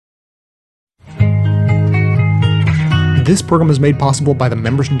This program is made possible by the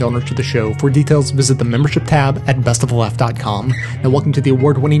members and donors to the show. For details, visit the membership tab at bestoftheleft.com. Now, welcome to the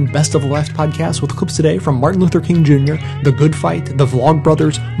award-winning Best of the Left podcast with clips today from Martin Luther King Jr., The Good Fight, The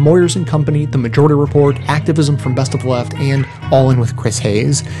Vlogbrothers, Moyers and Company, The Majority Report, Activism from Best of the Left, and All In with Chris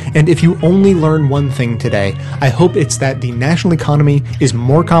Hayes. And if you only learn one thing today, I hope it's that the national economy is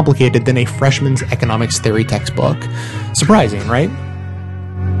more complicated than a freshman's economics theory textbook. Surprising, right?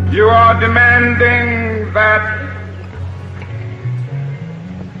 You are demanding that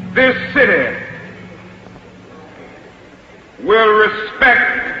this city will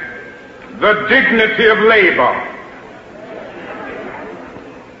respect the dignity of labor.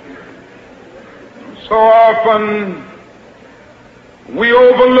 So often we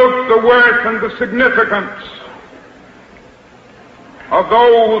overlook the worth and the significance of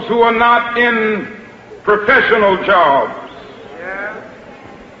those who are not in professional jobs,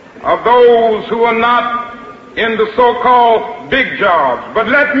 of those who are not in the so-called big jobs. But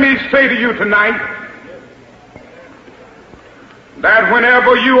let me say to you tonight that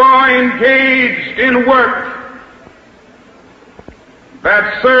whenever you are engaged in work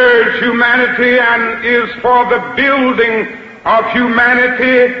that serves humanity and is for the building of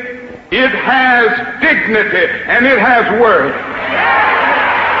humanity, it has dignity and it has worth.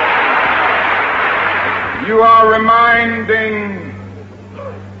 You are reminding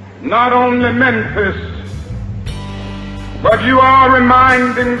not only Memphis, but you are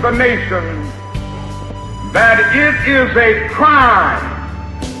reminding the nation that it is a crime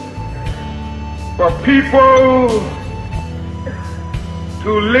for people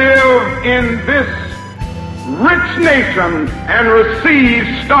to live in this rich nation and receive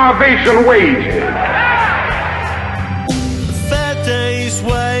starvation wages. Fair day's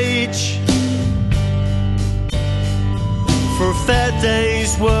wage for a fair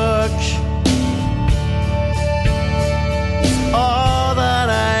day's work. All that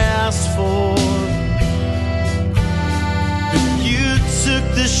I asked for. You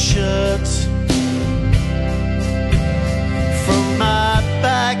took the shirt from my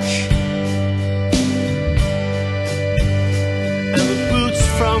back and the boots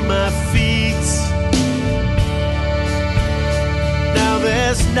from my feet. Now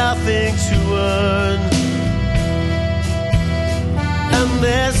there's nothing to earn and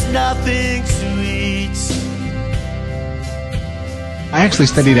there's nothing to eat. I actually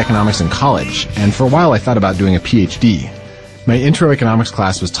studied economics in college, and for a while I thought about doing a PhD. My intro economics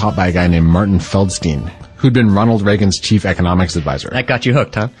class was taught by a guy named Martin Feldstein, who'd been Ronald Reagan's chief economics advisor. That got you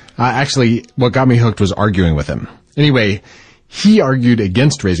hooked, huh? Actually, what got me hooked was arguing with him. Anyway, he argued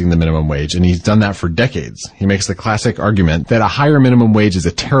against raising the minimum wage, and he's done that for decades. He makes the classic argument that a higher minimum wage is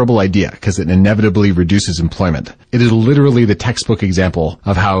a terrible idea because it inevitably reduces employment. It is literally the textbook example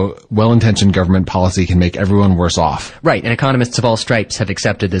of how well-intentioned government policy can make everyone worse off. Right, and economists of all stripes have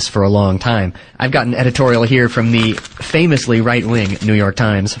accepted this for a long time. I've got an editorial here from the famously right-wing New York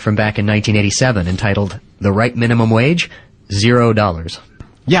Times from back in 1987 entitled, "The Right Minimum Wage? $0."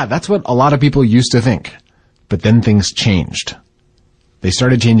 Yeah, that's what a lot of people used to think. But then things changed. They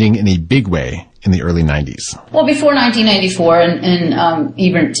started changing in a big way in the early 90s. Well, before 1994 and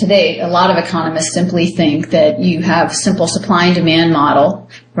even today, a lot of economists simply think that you have simple supply and demand model,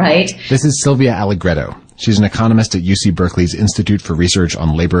 right? This is Sylvia Allegretto. She's an economist at UC Berkeley's Institute for Research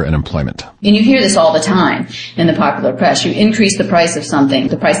on Labor and Employment. And you hear this all the time in the popular press. You increase the price of something,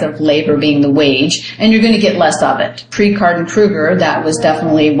 the price of labor being the wage, and you're going to get less of it. Pre-Card-and-Kruger, that was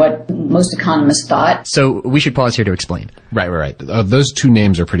definitely what most economists thought. So we should pause here to explain. Right. Those two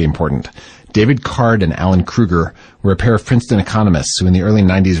names are pretty important. David Card and Alan Kruger were a pair of Princeton economists who in the early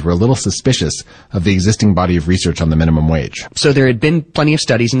 90s were a little suspicious of the existing body of research on the minimum wage. So there had been plenty of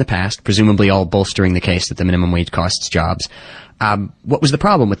studies in the past, presumably all bolstering the case that the minimum wage costs jobs. What was the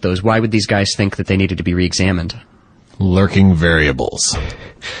problem with those? Why would these guys think that they needed to be re-examined? Lurking variables.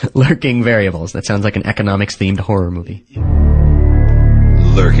 Lurking variables. That sounds like an economics-themed horror movie.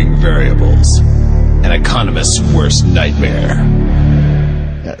 Lurking variables. An economist's worst nightmare.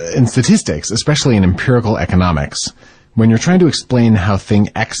 In statistics, especially in empirical economics, when you're trying to explain how thing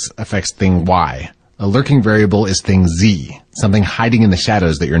X affects thing Y, a lurking variable is thing Z, something hiding in the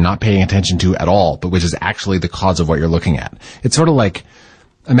shadows that you're not paying attention to at all, but which is actually the cause of what you're looking at. It's sort of like,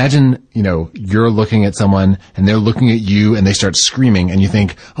 imagine, you're looking at someone and they're looking at you and they start screaming and you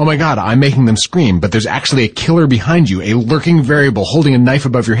think, oh my God, I'm making them scream, but there's actually a killer behind you, a lurking variable holding a knife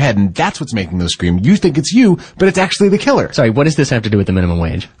above your head, and that's what's making them scream. You think it's you, but it's actually the killer. Sorry, what does this have to do with the minimum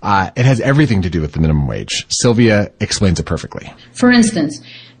wage? It has everything to do with the minimum wage. Sylvia explains it perfectly. For instance,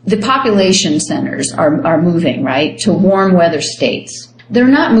 the population centers are moving, right, to warm weather states. They're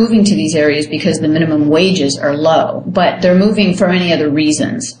not moving to these areas because the minimum wages are low, but they're moving for many other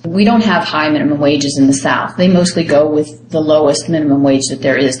reasons. We don't have high minimum wages in the South. They mostly go with the lowest minimum wage that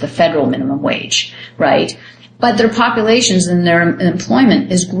there is, the federal minimum wage, right? But their populations and their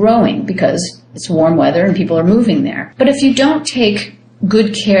employment is growing because it's warm weather and people are moving there. But if you don't take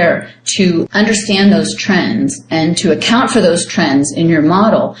good care to understand those trends and to account for those trends in your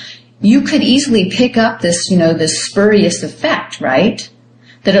model, you could easily pick up this, this spurious effect, right?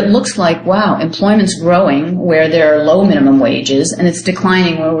 That it looks like, wow, employment's growing where there are low minimum wages and it's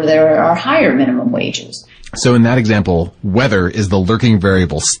declining where there are higher minimum wages. So in that example, weather is the lurking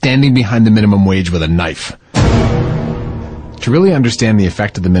variable standing behind the minimum wage with a knife. To really understand the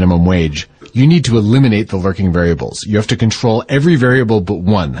effect of the minimum wage, you need to eliminate the lurking variables. You have to control every variable but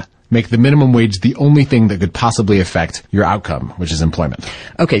one. Make the minimum wage the only thing that could possibly affect your outcome, which is employment.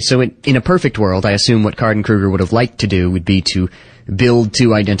 Okay, so in a perfect world, I assume what Card-and-Kruger would have liked to do would be to build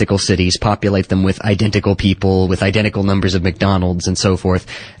two identical cities, populate them with identical people, with identical numbers of McDonald's and so forth,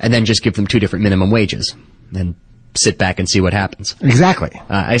 and then just give them two different minimum wages, and sit back and see what happens. Exactly.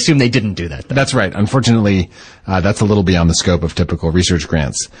 I assume they didn't do that, though. That's right. Unfortunately, that's a little beyond the scope of typical research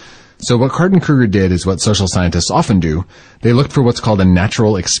grants. So what Card-and-Kruger did is what social scientists often do. They looked for what's called a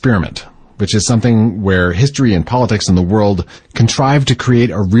natural experiment, which is something where history and politics in the world contrive to create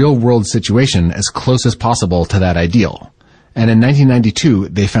a real-world situation as close as possible to that ideal. And in 1992,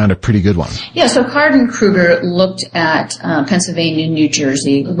 they found a pretty good one. Yeah, so Card-and-Kruger looked at Pennsylvania and New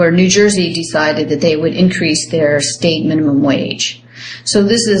Jersey, where New Jersey decided that they would increase their state minimum wage. So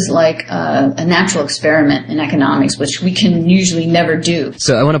this is like a natural experiment in economics, which we can usually never do.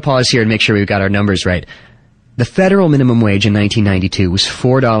 So I want to pause here and make sure we've got our numbers right. The federal minimum wage in 1992 was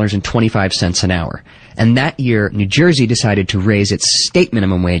 $4.25 an hour. And that year, New Jersey decided to raise its state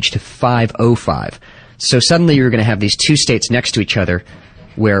minimum wage to $5.05. So suddenly you were going to have these two states next to each other,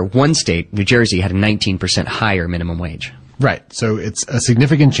 where one state, New Jersey, had a 19% higher minimum wage. Right. So it's a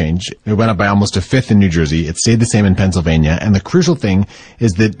significant change. It went up by almost a fifth in New Jersey. It stayed the same in Pennsylvania. And the crucial thing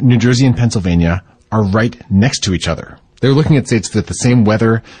is that New Jersey and Pennsylvania are right next to each other. They were looking at states with the same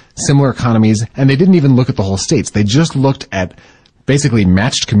weather, similar economies, and they didn't even look at the whole states. They just looked at basically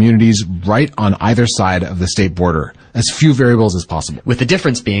matched communities right on either side of the state border, as few variables as possible. With the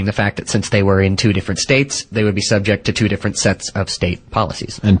difference being the fact that since they were in two different states, they would be subject to two different sets of state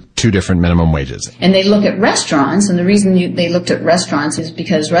policies. And two different minimum wages. And they look at restaurants, and the reason they looked at restaurants is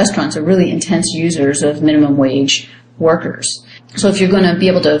because restaurants are really intense users of minimum wage workers. So if you're going to be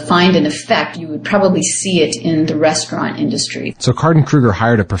able to find an effect, you would probably see it in the restaurant industry. So Card-and-Kruger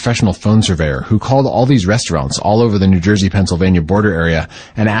hired a professional phone surveyor who called all these restaurants all over the New Jersey-Pennsylvania border area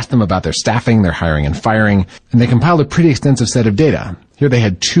and asked them about their staffing, their hiring and firing, and they compiled a pretty extensive set of data. Here they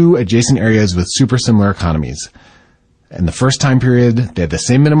had two adjacent areas with super similar economies. In the first time period, they had the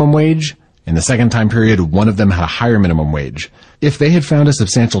same minimum wage. In the second time period, one of them had a higher minimum wage. If they had found a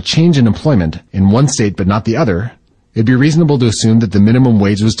substantial change in employment in one state but not the other, it'd be reasonable to assume that the minimum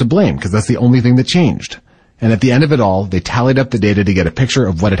wage was to blame, because that's the only thing that changed. And at the end of it all, they tallied up the data to get a picture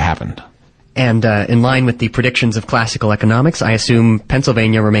of what had happened. And in line with the predictions of classical economics, I assume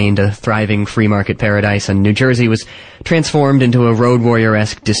Pennsylvania remained a thriving free market paradise, and New Jersey was transformed into a Road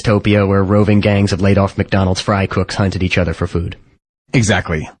Warrior-esque dystopia where roving gangs of laid-off McDonald's fry cooks hunted each other for food.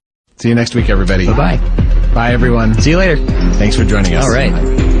 Exactly. See you next week, everybody. Bye-bye. Bye, everyone. See you later. Thanks for joining us. All right.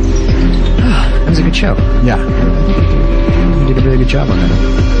 That was a good show. Yeah. You did a really good job on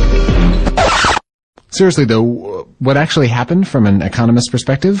that. Seriously, though, what actually happened from an economist's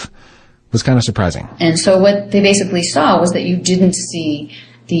perspective was kind of surprising. And so what they basically saw was that you didn't see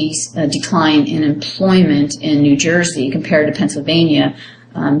the decline in employment in New Jersey compared to Pennsylvania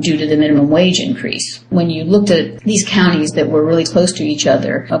due to the minimum wage increase. When you looked at these counties that were really close to each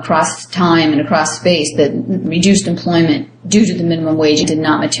other across time and across space, that reduced employment due to the minimum wage did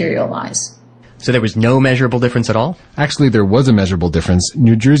not materialize. So there was no measurable difference at all? Actually, there was a measurable difference.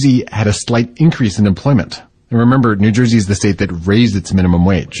 New Jersey had a slight increase in employment. And remember, New Jersey is the state that raised its minimum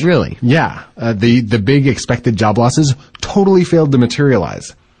wage. Really? Yeah. The big expected job losses totally failed to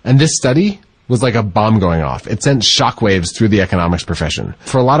materialize. And this study was like a bomb going off. It sent shockwaves through the economics profession.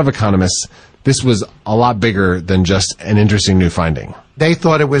 For a lot of economists, this was a lot bigger than just an interesting new finding. They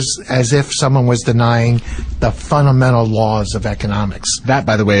thought it was as if someone was denying the fundamental laws of economics. That,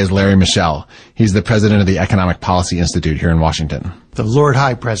 by the way, is Larry Michel. He's the president of the Economic Policy Institute here in Washington. The Lord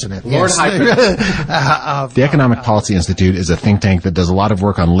High President. Lord High President. The Economic Policy Institute is a think tank that does a lot of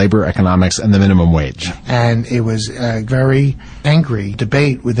work on labor economics and the minimum wage. And it was a very angry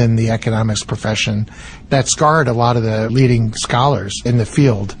debate within the economics profession that scarred a lot of the leading scholars in the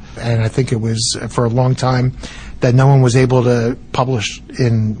field. And I think it was, for a long time, that no one was able to publish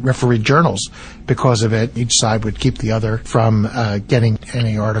in refereed journals because of it. Each side would keep the other from getting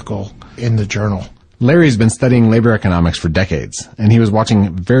any article in the journal. Larry's been studying labor economics for decades, and he was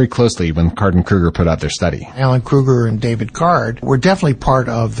watching very closely when Card and Kruger put out their study. Alan Kruger and David Card were definitely part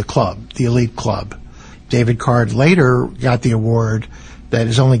of the club, the elite club. David Card later got the award that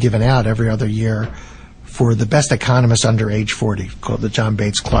is only given out every other year for the best economist under age 40, called the John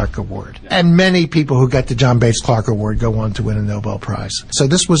Bates Clark Award. And many people who got the John Bates Clark Award go on to win a Nobel Prize. So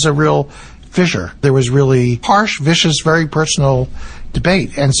this was a real fissure. There was really harsh, vicious, very personal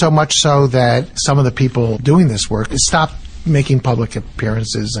debate, and so much so that some of the people doing this work stopped making public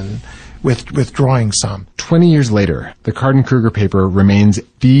appearances and withdrawing some. 20 years later, the Card and Kruger paper remains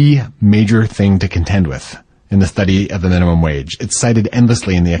the major thing to contend with in the study of the minimum wage. It's cited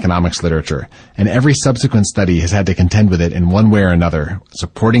endlessly in the economics literature, and every subsequent study has had to contend with it in one way or another,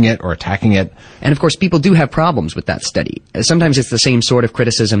 supporting it or attacking it. And of course, people do have problems with that study. Sometimes it's the same sort of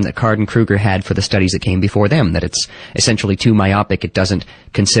criticism that Card and Kruger had for the studies that came before them, that it's essentially too myopic, it doesn't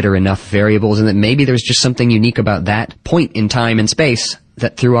consider enough variables, and that maybe there's just something unique about that point in time and space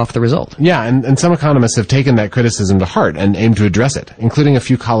that threw off the result. Yeah, and some economists have taken that criticism to heart and aimed to address it, including a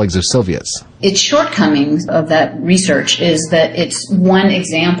few colleagues of Sylvia's. Its shortcomings of that research is that it's one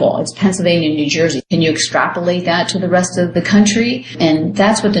example. It's Pennsylvania and New Jersey. Can you extrapolate that to the rest of the country? And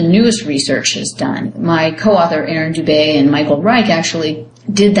that's what the newest research has done. My co-author, Aaron Dubé, and Michael Reich actually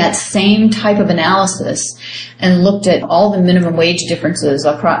did that same type of analysis and looked at all the minimum wage differences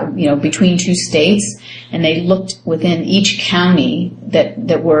across, between two states, and they looked within each county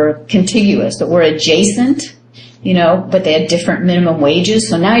that were contiguous, that were adjacent, but they had different minimum wages.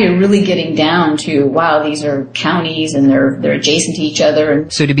 So now you're really getting down to, wow, these are counties and they're adjacent to each other.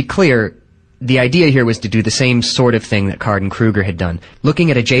 So to be clear, the idea here was to do the same sort of thing that Card and Kruger had done, looking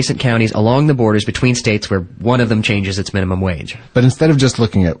at adjacent counties along the borders between states where one of them changes its minimum wage. But instead of just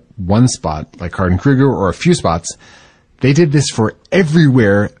looking at one spot, like Card and Kruger, or a few spots, they did this for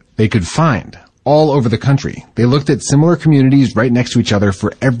everywhere they could find, all over the country. They looked at similar communities right next to each other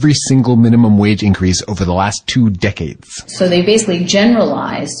for every single minimum wage increase over the last 2 decades. So they basically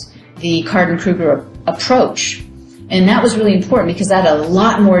generalized the Card and Kruger approach. And that was really important because that had a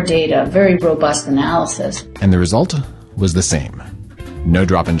lot more data, very robust analysis. And the result was the same. No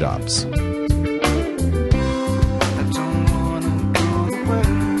drop in jobs.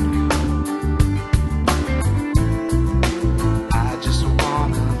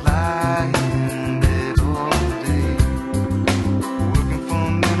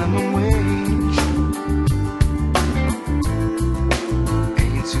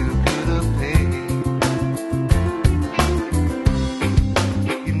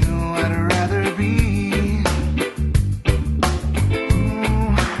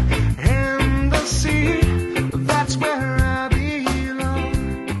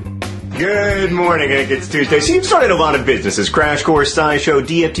 Good morning, it's Tuesday. So you've started a lot of businesses. Crash Course, SciShow,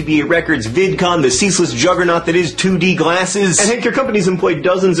 DFTBA Records, VidCon, the ceaseless juggernaut that is 2D glasses. And Hank, your company's employed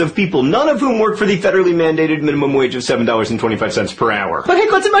dozens of people, none of whom work for the federally mandated minimum wage of $7.25 per hour. But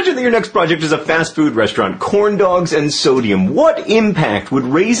Hank, let's imagine that your next project is a fast food restaurant, corn dogs and sodium. What impact would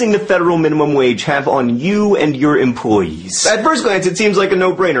raising the federal minimum wage have on you and your employees? At first glance, it seems like a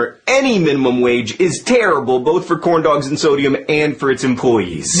no-brainer. Any minimum wage is terrible, both for corn dogs and sodium and for its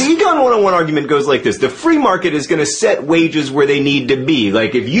employees. The Econ 101 argument goes like this. The free market is going to set wages where they need to be.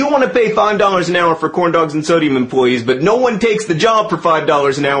 Like, if you want to pay $5 an hour for corn dogs and sodium employees, but no one takes the job for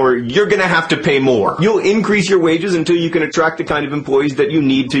 $5 an hour, you're going to have to pay more. You'll increase your wages until you can attract the kind of employees that you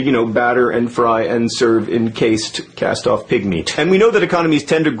need to, batter and fry and serve encased cast-off pig meat. And we know that economies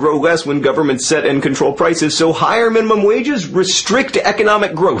tend to grow less when governments set and control prices, so higher minimum wages restrict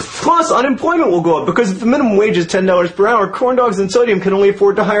economic growth. Plus, unemployment will go up, because if the minimum wage is $10 per hour, corn dogs and sodium can only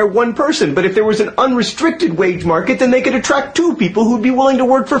afford to hire one person. But if there was an unrestricted wage market, then they could attract 2 people who'd be willing to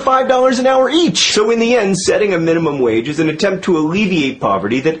work for $5 an hour each. So in the end, setting a minimum wage is an attempt to alleviate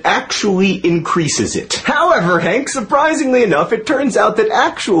poverty that actually increases it. However, Hank, surprisingly enough, it turns out that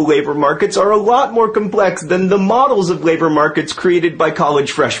actual labor markets are a lot more complex than the models of labor markets created by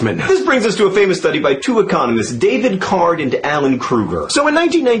college freshmen. This brings us to a famous study by 2 economists, David Card and Alan Kruger. So in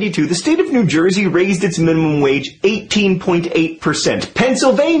 1992, the state of New Jersey raised its minimum wage 18.8%.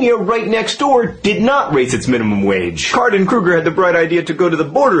 Pennsylvania right next door, did not raise its minimum wage. Card and Kruger had the bright idea to go to the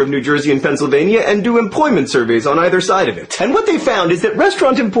border of New Jersey and Pennsylvania and do employment surveys on either side of it. And what they found is that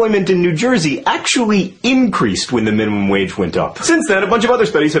restaurant employment in New Jersey actually increased when the minimum wage went up. Since then, a bunch of other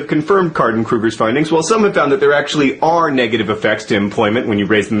studies have confirmed Card and Kruger's findings, while some have found that there actually are negative effects to employment when you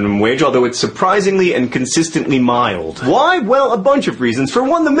raise the minimum wage, although it's surprisingly and consistently mild. Why? Well, a bunch of reasons. For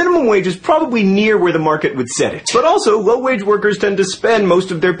one, the minimum wage is probably near where the market would set it. But also, low-wage workers tend to spend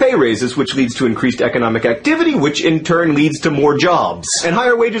most of their pay raises, which leads to increased economic activity, which in turn leads to more jobs. And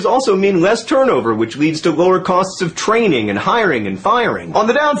higher wages also mean less turnover, which leads to lower costs of training and hiring and firing. On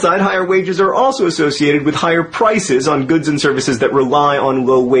the downside, higher wages are also associated with higher prices on goods and services that rely on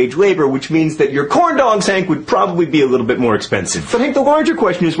low-wage labor, which means that your corn dogs, Hank, would probably be a little bit more expensive. But Hank, the larger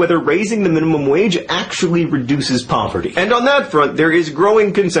question is whether raising the minimum wage actually reduces poverty. And on that front, there is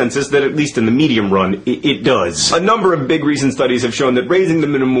growing consensus that at least in the medium run, it does. A number of big recent studies have shown that raising the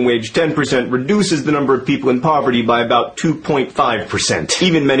minimum wage 10% reduces the number of people in poverty by about 2.5%.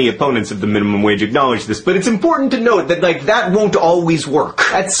 Even many opponents of the minimum wage acknowledge this, but it's important to note that, that won't always work.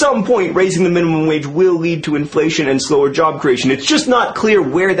 At some point, raising the minimum wage will lead to inflation and slower job creation. It's just not clear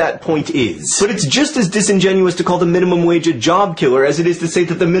where that point is. But it's just as disingenuous to call the minimum wage a job killer as it is to say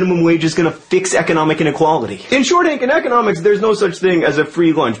that the minimum wage is going to fix economic inequality. In short, Hank, in economics, there's no such thing as a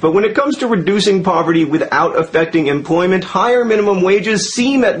free lunch, but when it comes to reducing poverty without affecting employment, higher minimum wages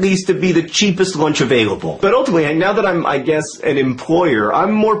seem at least to be the cheapest lunch available. But ultimately, Hank, now that I'm, I guess, an employer,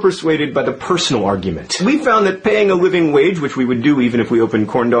 I'm more persuaded by the personal argument. We found that paying a living wage, which we would do even if we opened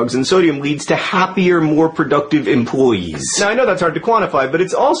corn dogs and sodium, leads to happier, more productive employees. Now, I know that's hard to quantify, but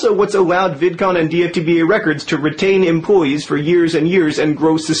it's also what's allowed VidCon and DFTBA Records to retain employees for years and years and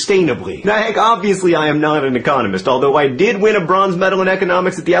grow sustainably. Now, Hank, obviously I am not an economist, although I did win a bronze medal in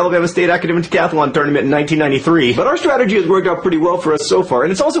economics at the Alabama State Academic Decathlon Tournament in 1993. But our strategy has worked out pretty well for us so far,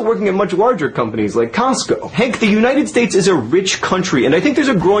 and it's also working at much larger companies like Costco. Hank, the United States is a rich country, and I think there's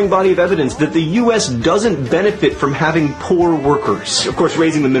a growing body of evidence that the U.S. doesn't benefit from having poor workers. Of course,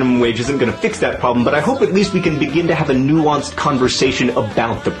 raising the minimum wage isn't going to fix that problem, but I hope at least we can begin to have a nuanced conversation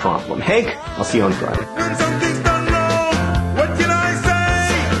about the problem. Hank, I'll see you on Friday.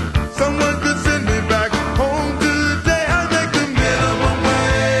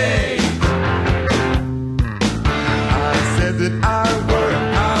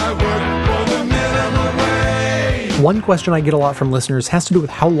 One question I get a lot from listeners has to do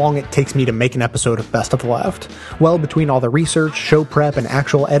with how long it takes me to make an episode of Best of the Left. Well, between all the research, show prep, and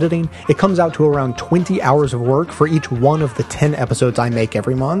actual editing, it comes out to around 20 hours of work for each one of the 10 episodes I make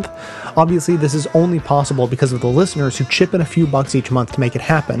every month. Obviously, this is only possible because of the listeners who chip in a few bucks each month to make it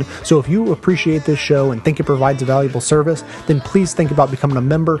happen, so if you appreciate this show and think it provides a valuable service, then please think about becoming a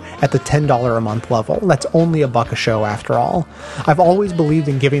member at the $10 a month level. That's only $1 a show after all. I've always believed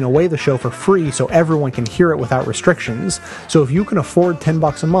in giving away the show for free so everyone can hear it without restrictions. So if you can afford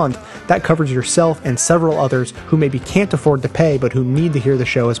 $10 a month, that covers yourself and several others who maybe can't afford to pay but who need to hear the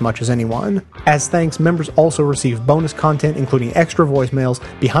show as much as anyone. As thanks, members also receive bonus content including extra voicemails,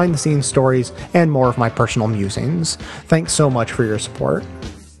 behind-the-scenes stories, and more of my personal musings. Thanks so much for your support.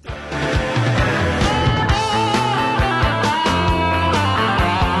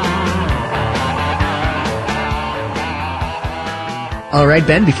 All right,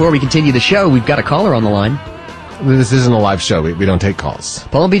 Ben, before we continue the show, we've got a caller on the line. This isn't a live show. We don't take calls.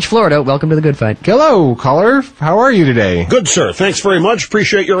 Palm Beach, Florida. Welcome to The Good Fight. Hello, caller. How are you today? Good, sir. Thanks very much.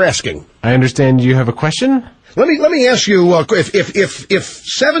 Appreciate your asking. I understand you have a question? Let me ask you, if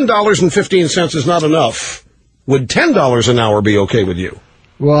 $7.15 is not enough, would $10 an hour be okay with you?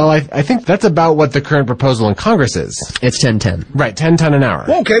 Well, I think that's about what the current proposal in Congress is. It's 10.10. Right, 10 an hour.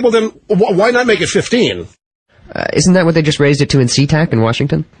 Well, okay, well then, why not make it 15? Isn't that what they just raised it to in SeaTac in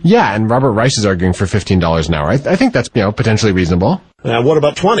Washington? Yeah, and Robert Reich is arguing for $15 an hour. I think that's, potentially reasonable. What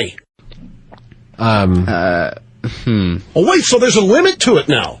about 20? Oh, wait, so there's a limit to it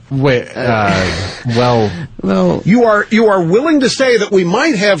now. Wait, well... You are willing to say that we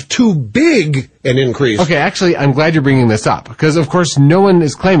might have too big an increase. Okay, actually, I'm glad you're bringing this up, because of course no one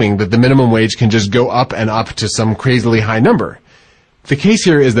is claiming that the minimum wage can just go up and up to some crazily high number. The case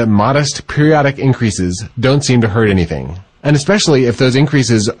here is that modest, periodic increases don't seem to hurt anything. And especially if those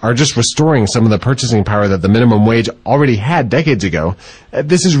increases are just restoring some of the purchasing power that the minimum wage already had decades ago,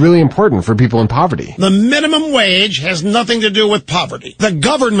 this is really important for people in poverty. The minimum wage has nothing to do with poverty. The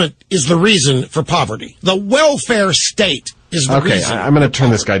government is the reason for poverty. The welfare state is the reason. Okay, I'm going to turn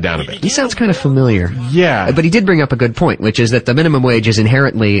this guy down a bit. He sounds kind of familiar. Yeah. But he did bring up a good point, which is that the minimum wage is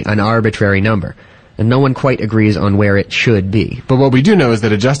inherently an arbitrary number. And no one quite agrees on where it should be. But what we do know is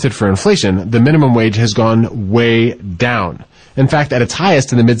that adjusted for inflation, the minimum wage has gone way down. In fact, at its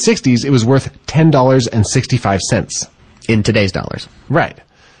highest in the mid-60s, it was worth $10.65. In today's dollars. Right.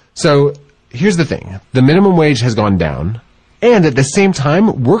 So here's the thing. The minimum wage has gone down, and at the same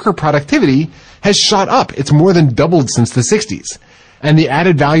time, worker productivity has shot up. It's more than doubled since the 60s. And the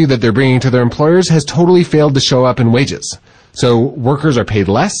added value that they're bringing to their employers has totally failed to show up in wages. So workers are paid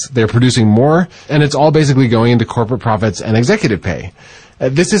less, they're producing more, and it's all basically going into corporate profits and executive pay.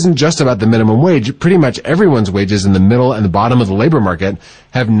 This isn't just about the minimum wage. Pretty much everyone's wages in the middle and the bottom of the labor market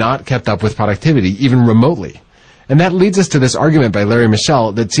have not kept up with productivity, even remotely. And that leads us to this argument by Larry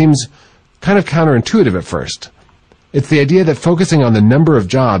Michel that seems kind of counterintuitive at first. It's the idea that focusing on the number of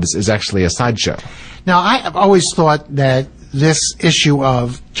jobs is actually a sideshow. Now, I've always thought that this issue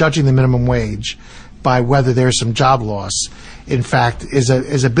of judging the minimum wage by whether there's some job loss, in fact, is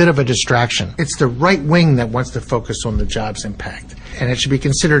a bit of a distraction. It's the right wing that wants to focus on the jobs impact, and it should be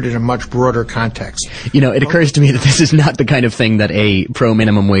considered in a much broader context. You know, it occurs to me that this is not the kind of thing that a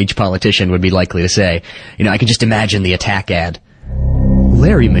pro-minimum wage politician would be likely to say. You know, I can just imagine the attack ad.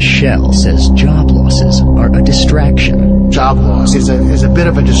 Larry Michel says job losses are a distraction. Job loss is a bit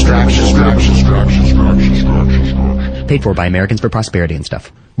of a distraction. Paid for by Americans for Prosperity and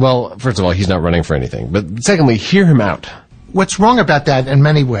stuff. Well, first of all, he's not running for anything. But secondly, hear him out. What's wrong about that in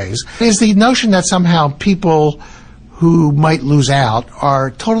many ways is the notion that somehow people who might lose out are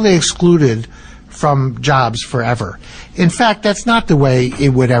totally excluded from jobs forever. In fact, that's not the way it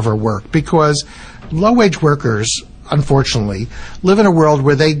would ever work, because low-wage workers, unfortunately, live in a world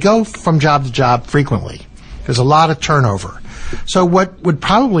where they go from job to job frequently. There's a lot of turnover. So what would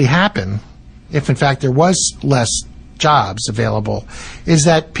probably happen, if in fact there was less jobs available, is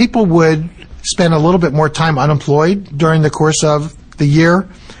that people would spend a little bit more time unemployed during the course of the year,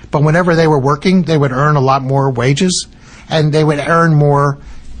 but whenever they were working, they would earn a lot more wages, and they would earn more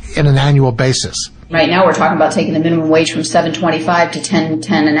in an annual basis. Right now we're talking about taking the minimum wage from $7.25 to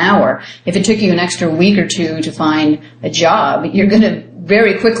 $10.10 an hour. If it took you an extra week or two to find a job, you're going to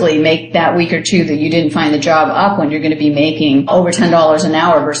very quickly make that week or two that you didn't find the job up when you're going to be making over $10 an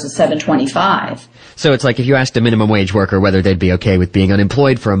hour versus $7.25. So it's like if you asked a minimum wage worker whether they'd be okay with being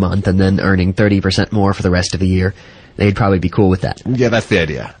unemployed for a month and then earning 30% more for the rest of the year, they'd probably be cool with that. Yeah, that's the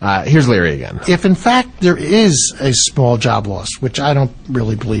idea. Here's Larry again. If in fact there is a small job loss, which I don't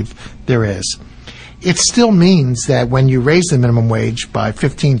really believe there is, it still means that when you raise the minimum wage by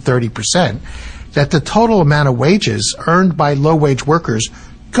 15-30%, that the total amount of wages earned by low-wage workers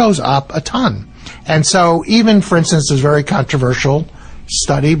goes up a ton. And so even, for instance, there's a very controversial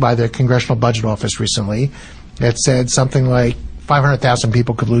study by the Congressional Budget Office recently that said something like 500,000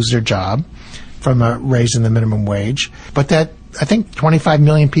 people could lose their job from a raise in the minimum wage, but that I think 25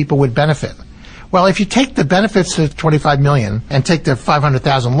 million people would benefit. Well, if you take the benefits to 25 million and take the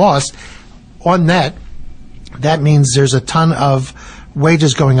 500,000 loss, on net, that means there's a ton of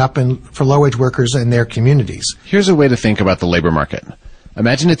wages going up for low-wage workers in their communities. Here's a way to think about the labor market.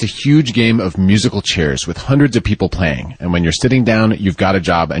 Imagine it's a huge game of musical chairs with hundreds of people playing, and when you're sitting down, you've got a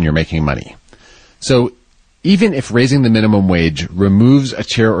job and you're making money. So even if raising the minimum wage removes a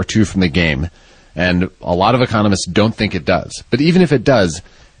chair or two from the game, and a lot of economists don't think it does, but even if it does,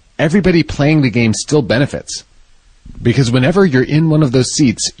 everybody playing the game still benefits. Because whenever you're in one of those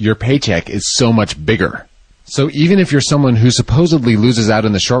seats, your paycheck is so much bigger. So even if you're someone who supposedly loses out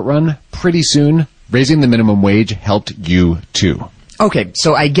in the short run, pretty soon, raising the minimum wage helped you too. Okay,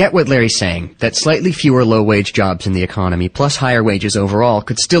 so I get what Larry's saying, that slightly fewer low-wage jobs in the economy, plus higher wages overall,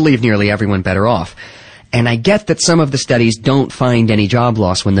 could still leave nearly everyone better off. And I get that some of the studies don't find any job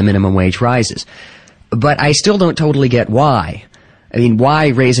loss when the minimum wage rises. But I still don't totally get why. I mean, why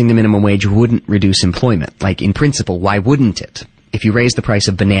raising the minimum wage wouldn't reduce employment? Like, in principle, why wouldn't it? If you raise the price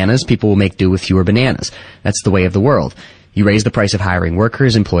of bananas, people will make do with fewer bananas. That's the way of the world. You raise the price of hiring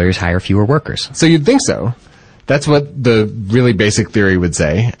workers, employers hire fewer workers. So you'd think so. That's what the really basic theory would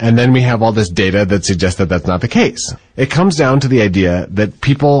say. And then we have all this data that suggests that that's not the case. It comes down to the idea that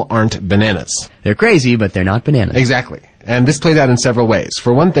people aren't bananas. They're crazy, but they're not bananas. Exactly. And this plays out in several ways.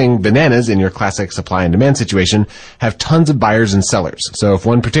 For one thing, bananas, in your classic supply and demand situation, have tons of buyers and sellers. So if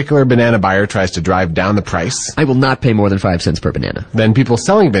one particular banana buyer tries to drive down the price, I will not pay more than 5 cents per banana. Then people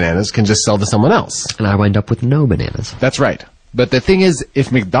selling bananas can just sell to someone else. And I wind up with no bananas. That's right. But the thing is,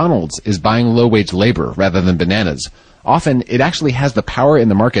 if McDonald's is buying low-wage labor rather than bananas, often it actually has the power in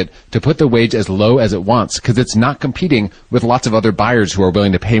the market to put the wage as low as it wants because it's not competing with lots of other buyers who are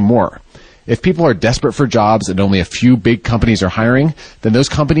willing to pay more. If people are desperate for jobs and only a few big companies are hiring, then those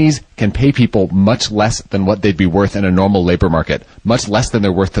companies can pay people much less than what they'd be worth in a normal labor market, much less than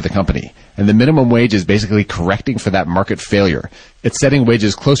they're worth to the company. And the minimum wage is basically correcting for that market failure. It's setting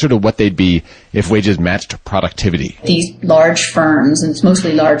wages closer to what they'd be if wages matched productivity. These large firms, and it's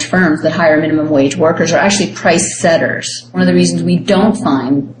mostly large firms that hire minimum wage workers, are actually price setters. One of the reasons we don't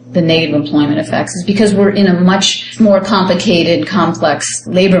find the negative employment effects is because we're in a much more complicated, complex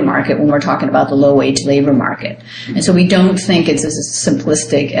labor market when we're talking about the low-wage labor market. And so we don't think it's as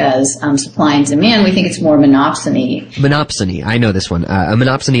simplistic as supply and demand. We think it's more monopsony. Monopsony. I know this one. A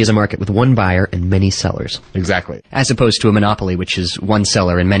monopsony is a market with one buyer and many sellers. Exactly. As opposed to a monopoly, which is one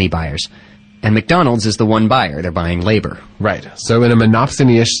seller and many buyers. And McDonald's is the one buyer. They're buying labor. Right. So in a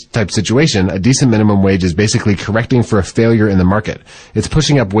monopsony-ish type situation, a decent minimum wage is basically correcting for a failure in the market. It's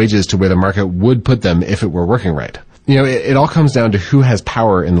pushing up wages to where the market would put them if it were working right. You know, it all comes down to who has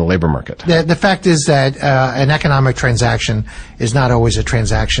power in the labor market. The fact is that an economic transaction is not always a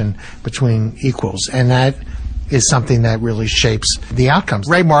transaction between equals, and that is something that really shapes the outcomes.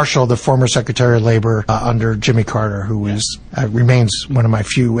 Ray Marshall, the former Secretary of Labor under Jimmy Carter, who remains one of my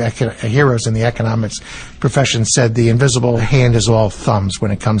few heroes in the economics profession, said the invisible hand is all thumbs when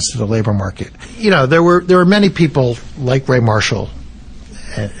it comes to the labor market. You know, there were many people like Ray Marshall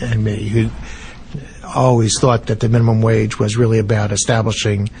and me who always thought that the minimum wage was really about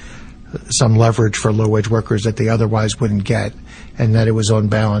establishing some leverage for low-wage workers that they otherwise wouldn't get, and that it was on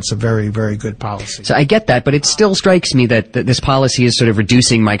balance a very, very good policy. So I get that, but it still strikes me that this policy is sort of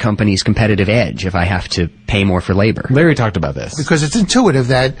reducing my company's competitive edge if I have to pay more for labor. Larry talked about this. Because it's intuitive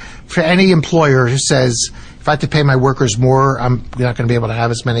that for any employer who says, if I have to pay my workers more, I'm not going to be able to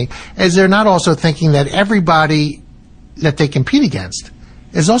have as many, as they're not also thinking that everybody that they compete against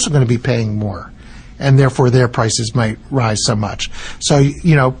is also going to be paying more, and therefore their prices might rise so much. So,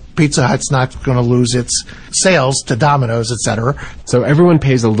 you know, Pizza Hut's not going to lose its sales to Domino's, etc. So everyone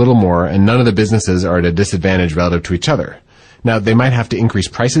pays a little more, and none of the businesses are at a disadvantage relative to each other. Now, they might have to increase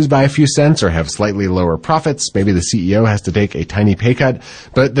prices by a few cents or have slightly lower profits. Maybe the CEO has to take a tiny pay cut.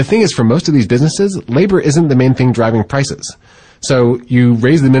 But the thing is, for most of these businesses, labor isn't the main thing driving prices. So you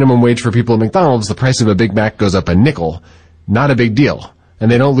raise the minimum wage for people at McDonald's, the price of a Big Mac goes up a nickel. Not a big deal. And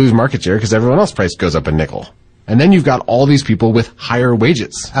they don't lose market share because everyone else's price goes up a nickel. And then you've got all these people with higher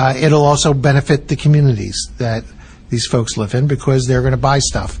wages. It'll also benefit the communities that these folks live in because they're going to buy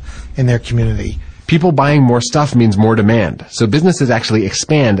stuff in their community. People buying more stuff means more demand. So businesses actually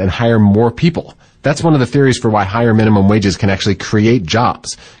expand and hire more people. That's one of the theories for why higher minimum wages can actually create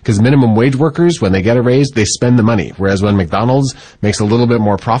jobs. Because minimum wage workers, when they get a raise, they spend the money. Whereas when McDonald's makes a little bit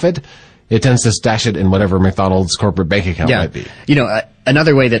more profit, it tends to stash it in whatever McDonald's corporate bank account might be. You know,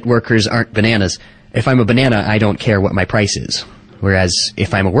 another way that workers aren't bananas, if I'm a banana, I don't care what my price is. Whereas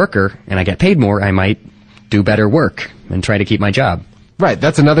if I'm a worker and I get paid more, I might do better work and try to keep my job. Right,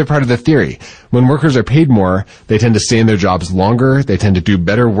 that's another part of the theory. When workers are paid more, they tend to stay in their jobs longer, they tend to do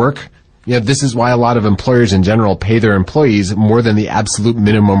better work. You know, this is why a lot of employers in general pay their employees more than the absolute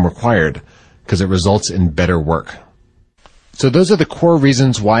minimum required, because it results in better work. So those are the core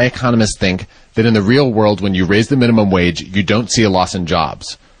reasons why economists think that in the real world, when you raise the minimum wage, you don't see a loss in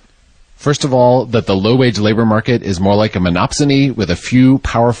jobs. First of all, that the low-wage labor market is more like a monopsony with a few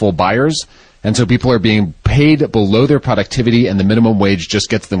powerful buyers, and so people are being paid below their productivity, and the minimum wage just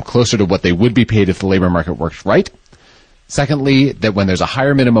gets them closer to what they would be paid if the labor market worked right. Secondly, that when there's a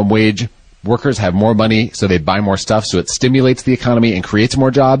higher minimum wage, workers have more money, so they buy more stuff, so it stimulates the economy and creates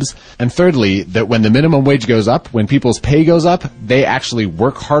more jobs. And thirdly, that when the minimum wage goes up, when people's pay goes up, they actually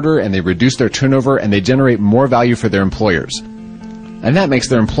work harder and they reduce their turnover and they generate more value for their employers. And that makes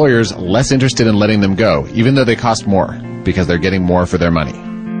their employers less interested in letting them go, even though they cost more, because they're getting more for their money.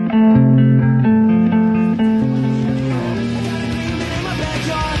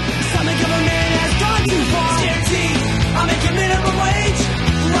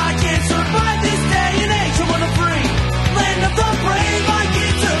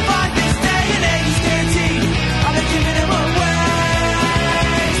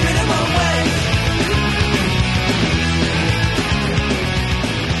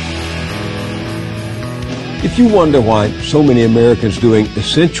 If you wonder why so many Americans doing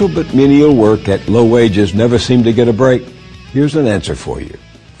essential but menial work at low wages never seem to get a break, here's an answer for you.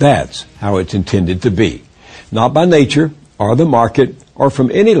 That's how it's intended to be. Not by nature or the market or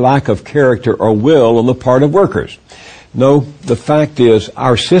from any lack of character or will on the part of workers. No, the fact is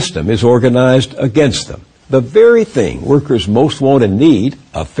our system is organized against them. The very thing workers most want and need,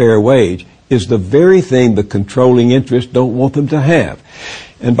 a fair wage, is the very thing the controlling interests don't want them to have.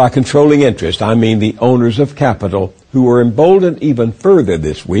 And by controlling interest, I mean the owners of capital who were emboldened even further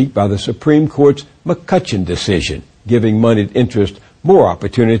this week by the Supreme Court's McCutcheon decision, giving moneyed interest more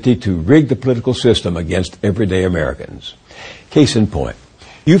opportunity to rig the political system against everyday Americans. Case in point,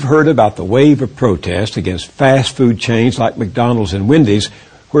 you've heard about the wave of protest against fast food chains like McDonald's and Wendy's,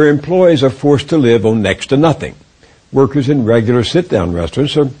 where employees are forced to live on next to nothing. Workers in regular sit-down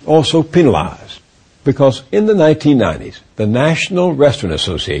restaurants are also penalized, because in the 1990s, the National Restaurant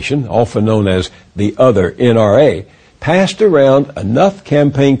Association, often known as the other NRA, passed around enough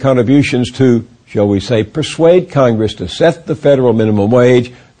campaign contributions to, shall we say, persuade Congress to set the federal minimum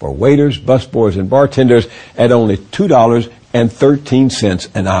wage for waiters, busboys, and bartenders at only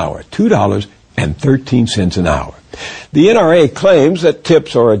 $2.13 an hour. $2.13 an hour. The NRA claims that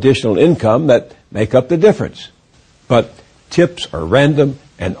tips are additional income that make up the difference. But tips are random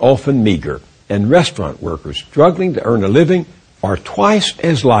and often meager, and restaurant workers struggling to earn a living are twice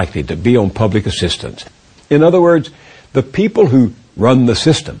as likely to be on public assistance. In other words, the people who run the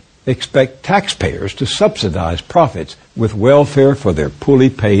system expect taxpayers to subsidize profits with welfare for their poorly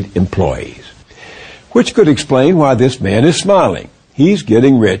paid employees. Which could explain why this man is smiling. He's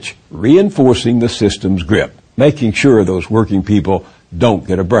getting rich, reinforcing the system's grip, making sure those working people don't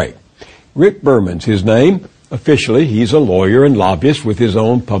get a break. Rick Berman's his name. Officially, he's a lawyer and lobbyist with his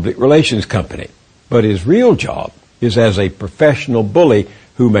own public relations company. But his real job is as a professional bully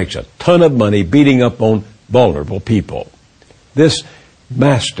who makes a ton of money beating up on vulnerable people. This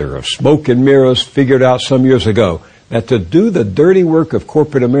master of smoke and mirrors figured out some years ago that to do the dirty work of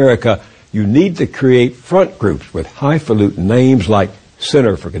corporate America, you need to create front groups with highfalutin names like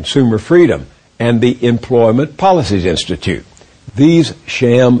Center for Consumer Freedom and the Employment Policies Institute. These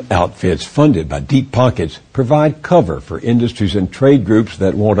sham outfits funded by deep pockets provide cover for industries and trade groups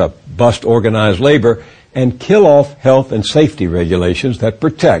that want to bust organized labor and kill off health and safety regulations that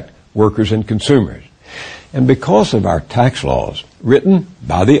protect workers and consumers. And because of our tax laws, written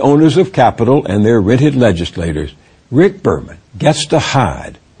by the owners of capital and their rented legislators, Rick Berman gets to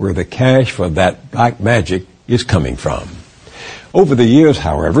hide where the cash for that black magic is coming from. Over the years,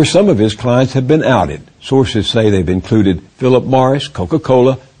 however, some of his clients have been outed. Sources say they've included Philip Morris,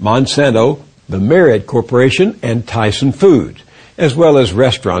 Coca-Cola, Monsanto, the Marriott Corporation, and Tyson Foods, as well as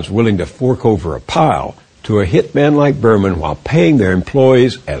restaurants willing to fork over a pile to a hitman like Berman while paying their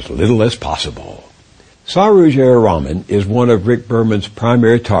employees as little as possible. Saruja Rahman is one of Rick Berman's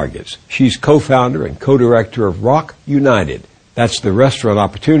primary targets. She's co-founder and co-director of Rock United. That's the restaurant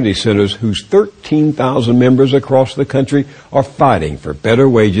opportunity centers whose 13,000 members across the country are fighting for better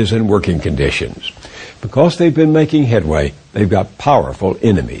wages and working conditions. Because they've been making headway, they've got powerful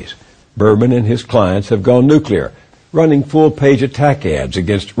enemies. Berman and his clients have gone nuclear, running full-page attack ads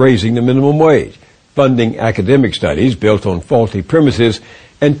against raising the minimum wage, funding academic studies built on faulty premises,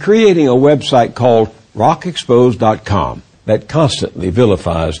 and creating a website called rockexposed.com that constantly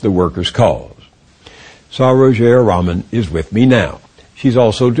vilifies the workers' cause. Saruja Rahman is with me now. She's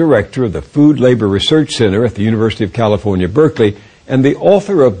also director of the Food Labor Research Center at the University of California, Berkeley, and the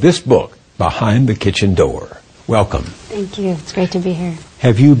author of this book, Behind the Kitchen Door. Welcome. Thank you. It's great to be here.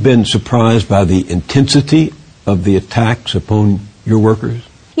 Have you been surprised by the intensity of the attacks upon your workers?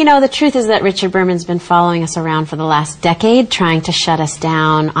 You know, the truth is that Richard Berman's been following us around for the last decade, trying to shut us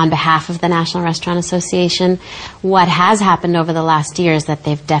down on behalf of the National Restaurant Association. What has happened over the last year is that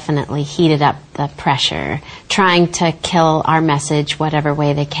they've definitely heated up the pressure, trying to kill our message whatever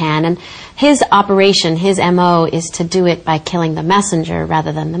way they can. And his operation, his MO, is to do it by killing the messenger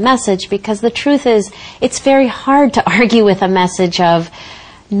rather than the message, because the truth is it's very hard to argue with a message of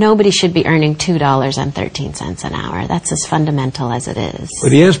nobody should be earning $2.13 an hour. That's as fundamental as it is.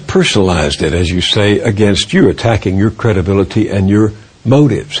 But he has personalized it, as you say, against you, attacking your credibility and your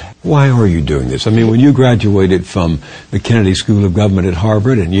motives. Why are you doing this? I mean, when you graduated from the Kennedy School of Government at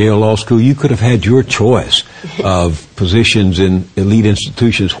Harvard and Yale Law School, you could have had your choice of positions in elite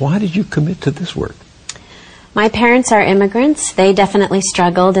institutions. Why did you commit to this work? My parents are immigrants. They definitely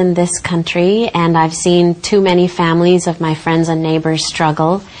struggled in this country, and I've seen too many families of my friends and neighbors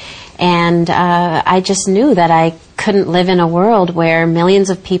struggle. And I just knew that I couldn't live in a world where millions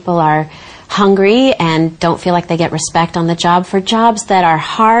of people are hungry and don't feel like they get respect on the job for jobs that are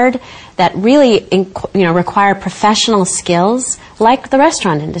hard, that really require professional skills, like the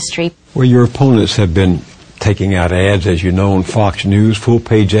restaurant industry. Well, your opponents have been taking out ads, as you know, on Fox News,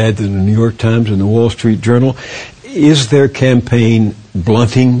 full-page ads in the New York Times and the Wall Street Journal. Is their campaign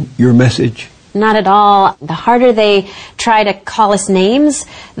blunting your message? Not at all. The harder they try to call us names,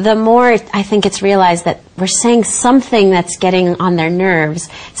 the more I think it's realized that we're saying something that's getting on their nerves,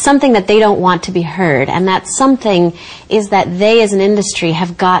 something that they don't want to be heard. And that something is that they as an industry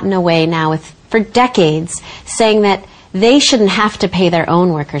have gotten away now with for decades saying that they shouldn't have to pay their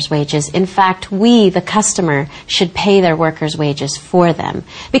own workers' wages. In fact, we, the customer, should pay their workers' wages for them.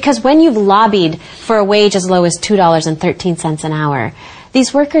 Because when you've lobbied for a wage as low as $2.13 an hour,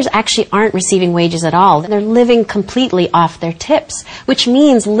 these workers actually aren't receiving wages at all. They're living completely off their tips, which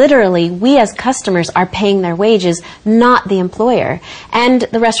means literally we as customers are paying their wages, not the employer. And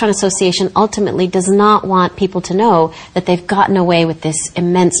the Restaurant Association ultimately does not want people to know that they've gotten away with this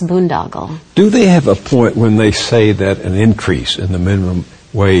immense boondoggle. Do they have a point when they say that an increase in the minimum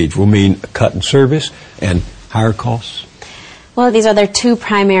wage will mean a cut in service and higher costs? Well, these are their two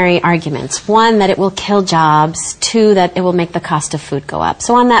primary arguments. One, that it will kill jobs. Two, that it will make the cost of food go up.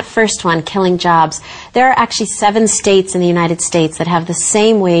 So on that first one, killing jobs, there are actually 7 states in the United States that have the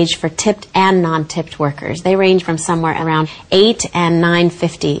same wage for tipped and non-tipped workers. They range from somewhere around $8 and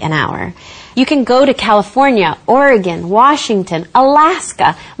 $9.50 an hour. You can go to California, Oregon, Washington,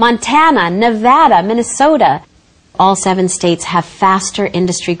 Alaska, Montana, Nevada, Minnesota. All 7 states have faster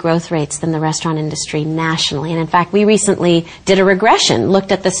industry growth rates than the restaurant industry nationally. And in fact, we recently did a regression,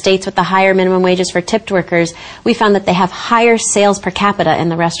 looked at the states with the higher minimum wages for tipped workers. We found that they have higher sales per capita in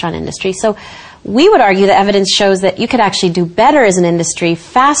the restaurant industry. So we would argue that evidence shows that you could actually do better as an industry,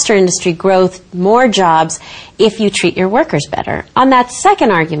 faster industry growth, more jobs, if you treat your workers better. On that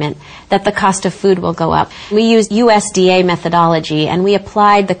second argument, that the cost of food will go up, we used USDA methodology, and we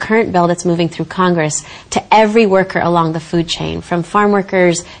applied the current bill that's moving through Congress to every worker along the food chain, from farm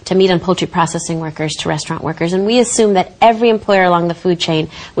workers to meat and poultry processing workers to restaurant workers. And we assume that every employer along the food chain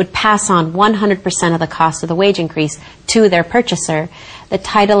would pass on 100% of the cost of the wage increase to their purchaser. The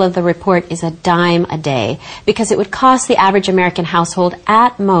title of the report is A Dime a Day, because it would cost the average American household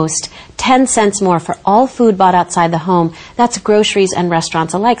at most 10 cents more for all food bought outside the home. That's groceries and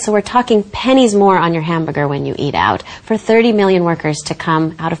restaurants alike. So we're talking pennies more on your hamburger when you eat out for 30 million workers to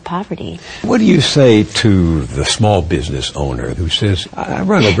come out of poverty. What do you say to the small business owner who says, I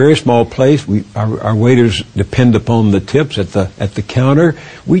run a very small place. Our waiters depend upon the tips at the counter.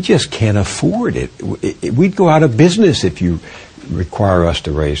 We just can't afford it. We'd go out of business if you require us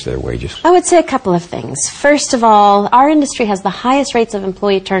to raise their wages? I would say a couple of things. First of all, our industry has the highest rates of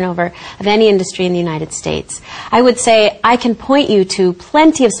employee turnover of any industry in the United States. I would say I can point you to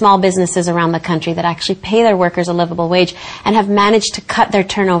plenty of small businesses around the country that actually pay their workers a livable wage and have managed to cut their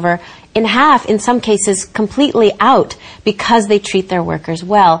turnover in half, in some cases completely out, because they treat their workers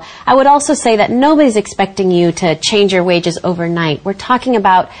well. I would also say that nobody's expecting you to change your wages overnight. We're talking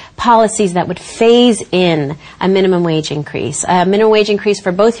about policies that would phase in a minimum wage increase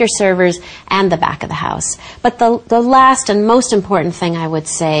for both your servers and the back of the house. But the last and most important thing I would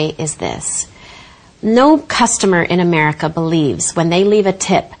say is this. No customer in America believes when they leave a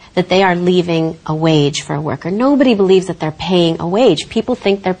tip that they are leaving a wage for a worker. Nobody believes that they're paying a wage. People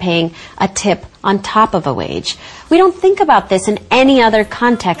think they're paying a tip on top of a wage. We don't think about this in any other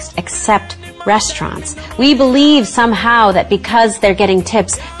context except restaurants. We believe somehow that because they're getting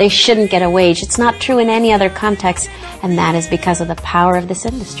tips, they shouldn't get a wage. It's not true in any other context, and that is because of the power of this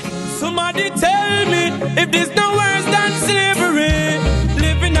industry. Somebody tell me if there's no worse than slavery,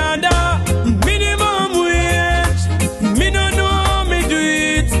 living under minimum wage. Me no know how me do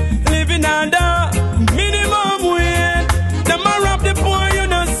it, living under minimum wage. Them a rob the poor, you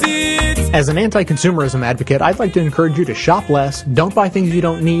no see it. As an anti-consumerism advocate, I'd like to encourage you to shop less, don't buy things you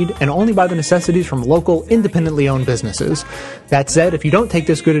don't need, and only buy the necessities from local, independently owned businesses. That said, if you don't take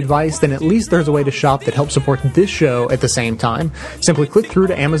this good advice, then at least there's a way to shop that helps support this show at the same time. Simply click through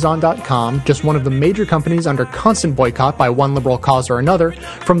to Amazon.com, just one of the major companies under constant boycott by one liberal cause or another,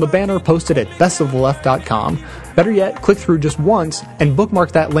 from the banner posted at bestoftheleft.com. Better yet, click through just once and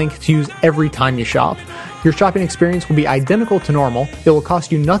bookmark that link to use every time you shop. Your shopping experience will be identical to normal. It will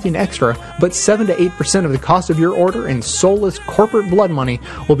cost you nothing extra, but 7 to 8% of the cost of your order in soulless corporate blood money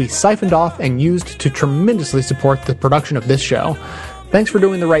will be siphoned off and used to tremendously support the production of this show. Thanks for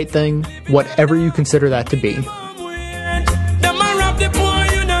doing the right thing, whatever you consider that to be.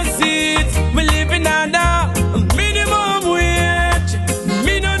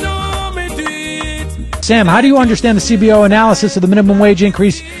 Sam, how do you understand the CBO analysis of the minimum wage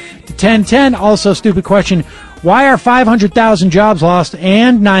increase to 1010? Also, stupid question, why are 500,000 jobs lost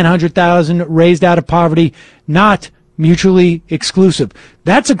and 900,000 raised out of poverty not mutually exclusive?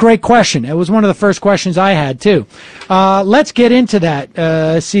 That's a great question. It was one of the first questions I had, too. Let's get into that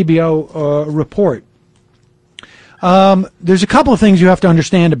CBO report. There's a couple of things you have to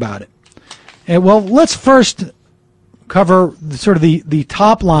understand about it. Well, let's first cover sort of the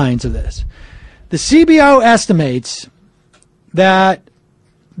top lines of this. The CBO estimates that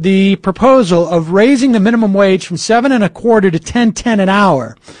the proposal of raising the minimum wage from $7.25 to $10.10 an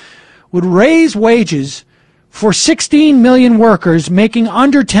hour would raise wages for 16 million workers making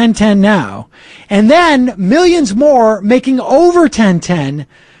under 1010 now, and then millions more making over 1010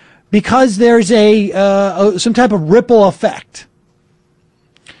 because there's some type of ripple effect.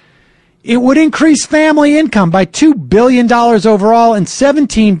 It would increase family income by $2 billion overall and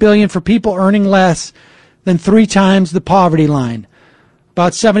 $17 billion for people earning less than 3 times the poverty line,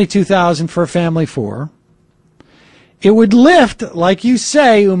 about $72,000 for a family of 4. It would lift, like you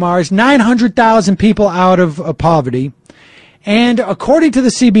say, Umar's 900,000 people out of poverty. And according to the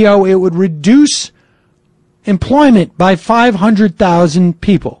CBO, it would reduce employment by 500,000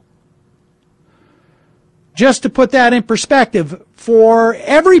 people. Just to put that in perspective, for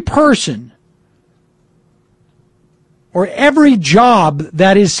every person or every job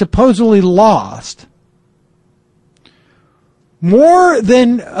that is supposedly lost, more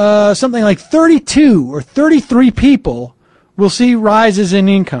than something like 32 or 33 people will see rises in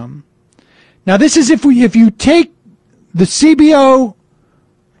income. Now, this is if you take the CBO,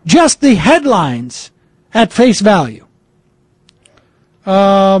 just the headlines at face value.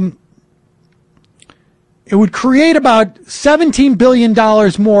 It would create about $17 billion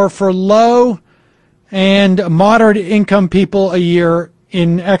more for low and moderate income people a year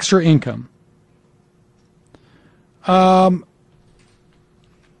in extra income.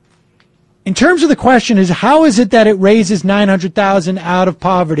 In terms of the question is, how is it that it raises 900,000 out of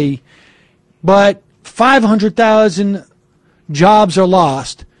poverty, but 500,000 jobs are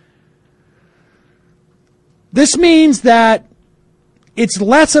lost? This means that it's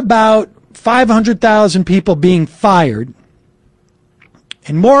less about 500,000 people being fired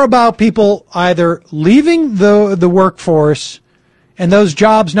and more about people either leaving the workforce and those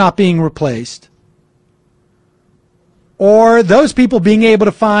jobs not being replaced, or those people being able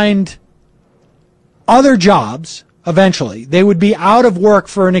to find other jobs eventually. They would be out of work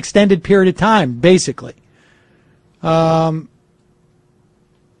for an extended period of time, basically. It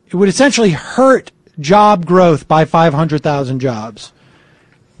would essentially hurt job growth by 500,000 jobs.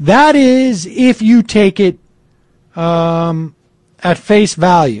 That is if you take it at face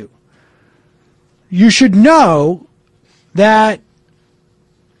value. You should know that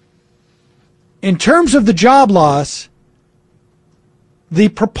in terms of the job loss, the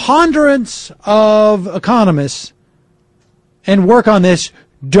preponderance of economists and work on this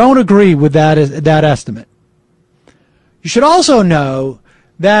don't agree with that estimate. You should also know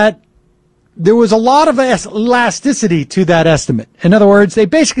that there was a lot of elasticity to that estimate. In other words, they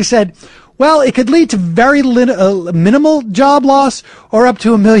basically said, well, it could lead to very minimal job loss or up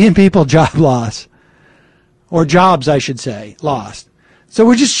to 1 million people job loss. Or jobs, I should say, lost. So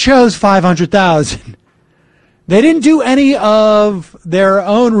we just chose 500,000. They didn't do any of their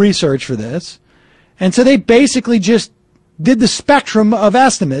own research for this. And so they basically just did the spectrum of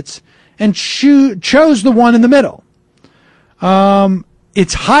estimates and chose the one in the middle.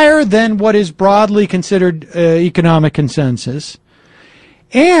 It's higher than what is broadly considered economic consensus.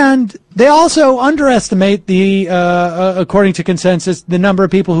 And they also underestimate according to consensus, the number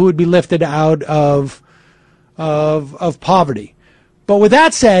of people who would be lifted out of poverty. But with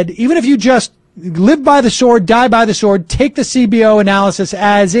that said, even if you just live by the sword, die by the sword, take the CBO analysis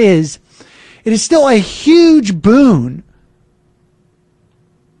as is, it is still a huge boon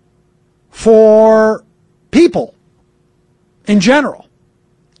for people in general.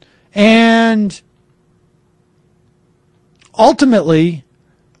 And ultimately,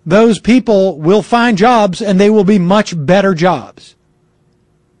 those people will find jobs, and they will be much better jobs.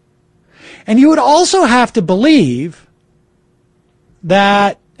 And you would also have to believe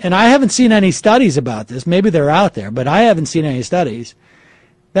that, and I haven't seen any studies about this, maybe they're out there, but I haven't seen any studies,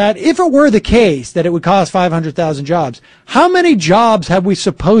 that if it were the case that it would cost 500,000 jobs, how many jobs have we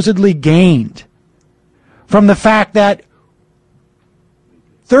supposedly gained from the fact that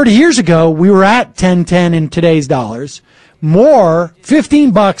 30 years ago we were at 1010 in today's dollars, more,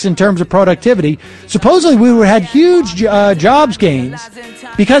 $15 in terms of productivity. Supposedly we had huge jobs gains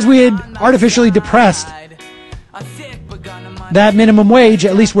because we had artificially depressed that minimum wage,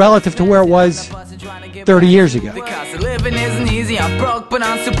 at least relative to where it was 30 years ago. The cost of living isn't easy. I'm broke, but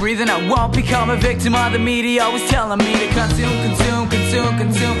I'm still breathing. I won't become a victim of the media always telling me to consume.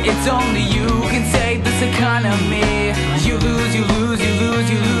 It's only you who can save this economy. You lose your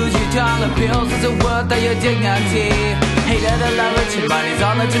dollar bills. Is it worth all your dignity? Hated the leverage, money's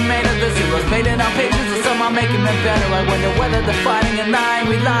all that you made of the zeros. Painted on pages of someone making them better. I wonder whether they're fighting and lying,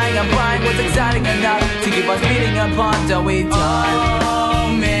 relying on buying what's exciting enough to keep us beating upon till we done.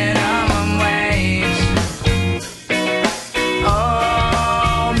 Oh, minimum wage.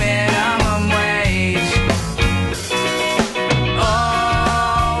 Oh, minimum wage.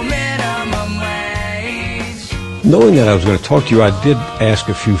 Oh, minimum Knowing that I was going to talk to you, I did ask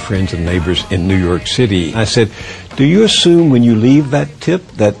a few friends and neighbors in New York City. I said, do you assume when you leave that tip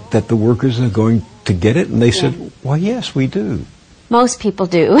that the workers are going to get it? And they said, well, yes, we do. Most people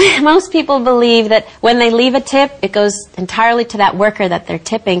do. Most people believe that when they leave a tip, it goes entirely to that worker that they're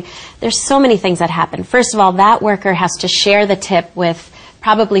tipping. There's so many things that happen. First of all, that worker has to share the tip with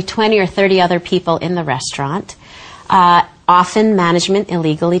probably 20 or 30 other people in the restaurant. Often management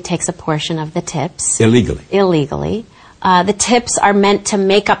illegally takes a portion of the tips. Illegally. The tips are meant to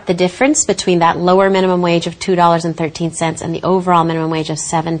make up the difference between that lower minimum wage of $2.13 and the overall minimum wage of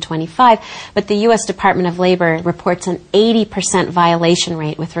 $7.25. But the U.S. Department of Labor reports an 80% violation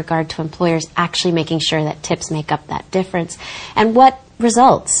rate with regard to employers actually making sure that tips make up that difference. And what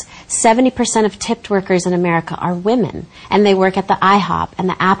results? 70% of tipped workers in America are women, and they work at the IHOP and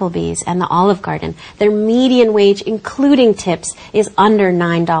the Applebee's and the Olive Garden. Their median wage, including tips, is under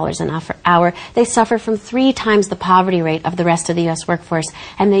 $9 an hour. They suffer from 3 times the poverty rate of the rest of the U.S. workforce,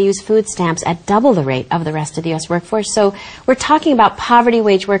 and they use food stamps at double the rate of the rest of the U.S. workforce. So we're talking about poverty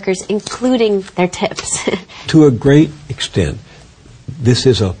wage workers, including their tips. To a great extent, this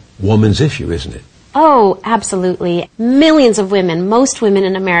is a woman's issue, isn't it? Oh, absolutely. Millions of women, most women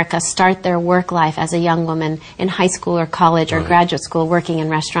in America, start their work life as a young woman in high school or college or graduate school working in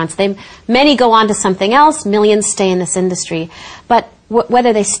restaurants. Many go on to something else. Millions stay in this industry. But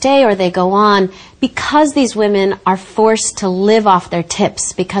whether they stay or they go on, because these women are forced to live off their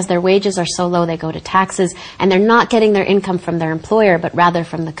tips, because their wages are so low they go to taxes, and they're not getting their income from their employer, but rather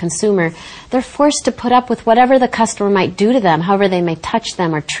from the consumer, they're forced to put up with whatever the customer might do to them, however they may touch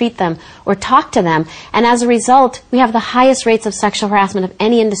them or treat them or talk to them. And as a result, we have the highest rates of sexual harassment of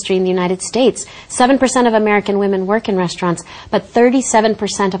any industry in the United States. 7% of American women work in restaurants, but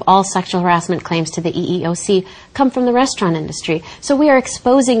 37% of all sexual harassment claims to the EEOC come from the restaurant industry. So we are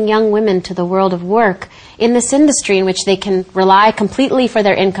exposing young women to the world of work in this industry in which they can rely completely for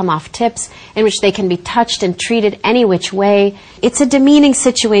their income off tips, in which they can be touched and treated any which way. It's a demeaning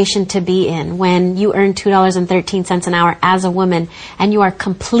situation to be in when you earn $2.13 an hour as a woman and you are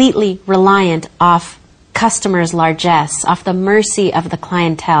completely reliant off customers' largesse, off the mercy of the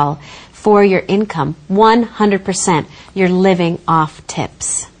clientele for your income. 100% you're living off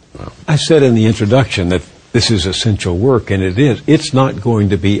tips. I said in the introduction that this is essential work, and it is. It's not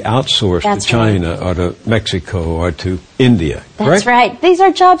going to be outsourced to China or to Mexico or to India. That's right. These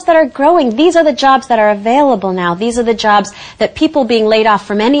are jobs that are growing. These are the jobs that are available now. These are the jobs that people being laid off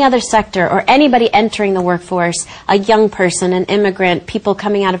from any other sector or anybody entering the workforce, a young person, an immigrant, people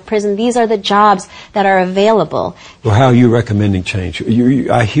coming out of prison, these are the jobs that are available. Well, how are you recommending change?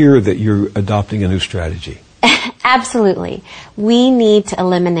 I hear that you're adopting a new strategy. Absolutely. We need to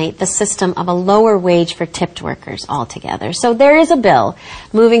eliminate the system of a lower wage for tipped workers altogether. So there is a bill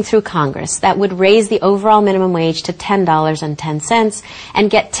moving through Congress that would raise the overall minimum wage to $10.10 and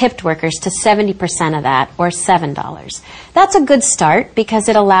get tipped workers to 70% of that, or $7. That's a good start because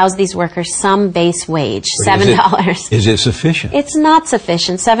it allows these workers some base wage, $7. Is it sufficient? It's not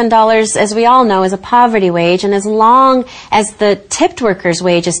sufficient. $7, as we all know, is a poverty wage, and as long as the tipped workers'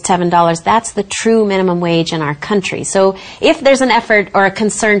 wage is $7, that's the true minimum wage in our country. So if there's an effort or a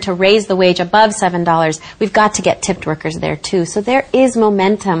concern to raise the wage above $7, we've got to get tipped workers there too. So there is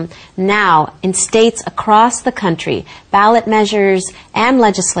momentum now in states across the country, ballot measures and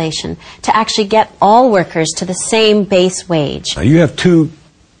legislation, to actually get all workers to the same base wage. Now you have 2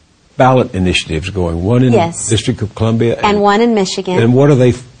 ballot initiatives going, one in the District of Columbia and one in Michigan. And what are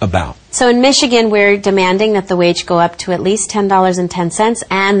they about? So in Michigan, we're demanding that the wage go up to at least $10.10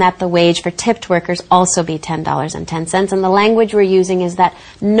 and that the wage for tipped workers also be $10.10. And the language we're using is that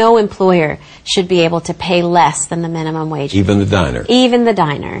no employer should be able to pay less than the minimum wage. Even the diner? Even the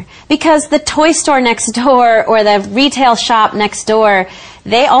diner. Because the toy store next door or the retail shop next door,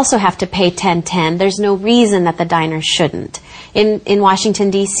 they also have to pay $10.10. There's no reason that the diner shouldn't. In Washington,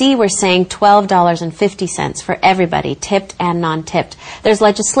 D.C., we're saying $12.50 for everybody, tipped and non-tipped. There's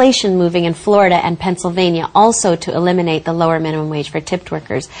legislation moving in Florida and Pennsylvania also to eliminate the lower minimum wage for tipped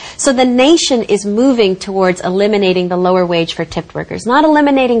workers. So the nation is moving towards eliminating the lower wage for tipped workers, not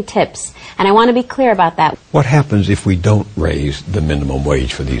eliminating tips. And I want to be clear about that. What happens if we don't raise the minimum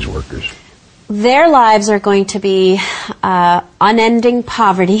wage for these workers? Their lives are going to be unending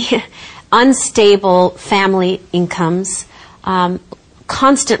poverty, unstable family incomes,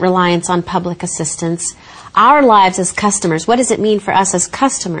 constant reliance on public assistance. Our lives as customers, what does it mean for us as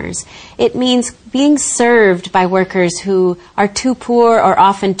customers? It means being served by workers who are too poor or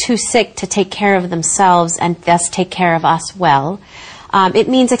often too sick to take care of themselves and thus take care of us well. It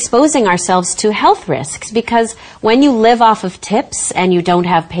means exposing ourselves to health risks, because when you live off of tips and you don't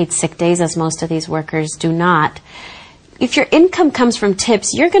have paid sick days, as most of these workers do not, if your income comes from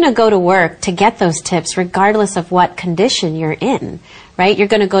tips, you're going to go to work to get those tips regardless of what condition you're in, right? You're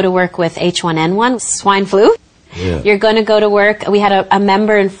going to go to work with H1N1, swine flu. Yeah. You're going to go to work. We had a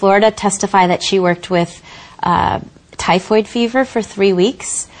member in Florida testify that she worked with typhoid fever for 3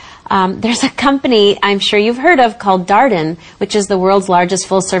 weeks. There's a company I'm sure you've heard of called Darden, which is the world's largest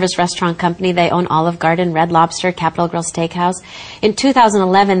full-service restaurant company. They own Olive Garden, Red Lobster, Capitol Grill Steakhouse. In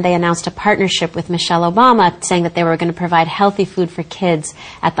 2011, they announced a partnership with Michelle Obama, saying that they were going to provide healthy food for kids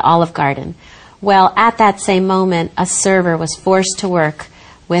at the Olive Garden. Well, at that same moment, a server was forced to work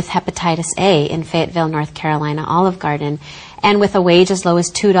with hepatitis A in Fayetteville, North Carolina, Olive Garden. And with a wage as low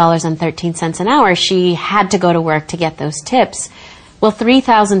as $2.13 an hour, she had to go to work to get those tips. Well,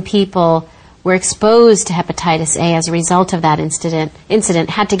 3,000 people were exposed to hepatitis A as a result of that incident,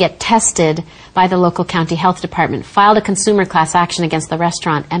 had to get tested by the local county health department, filed a consumer class action against the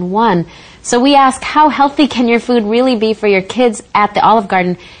restaurant, and won. So we ask, how healthy can your food really be for your kids at the Olive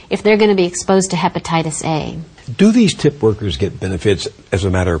Garden if they're going to be exposed to hepatitis A? Do these tip workers get benefits as a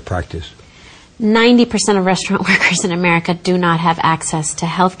matter of practice? 90% of restaurant workers in America do not have access to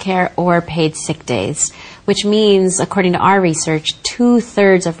health care or paid sick days, which means, according to our research,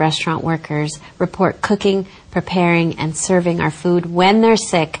 2/3 of restaurant workers report cooking, preparing, and serving our food when they're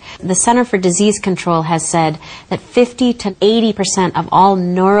sick. The Center for Disease Control has said that 50 to 80% of all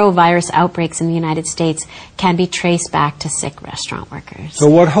norovirus outbreaks in the United States can be traced back to sick restaurant workers. So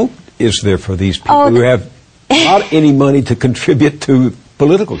what hope is there for these people who have not any money to contribute to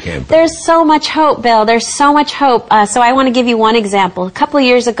political campaign? There's so much hope, Bill. There's so much hope. So I want to give you one example. A couple of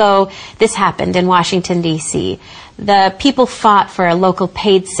years ago, this happened in Washington, D.C. The people fought for a local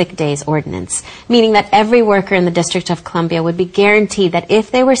paid sick days ordinance, meaning that every worker in the District of Columbia would be guaranteed that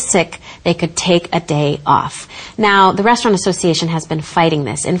if they were sick, they could take a day off. Now, the Restaurant Association has been fighting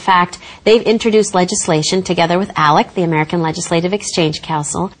this. In fact, they've introduced legislation together with ALEC, the American Legislative Exchange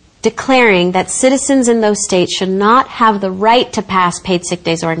Council, declaring that citizens in those states should not have the right to pass paid sick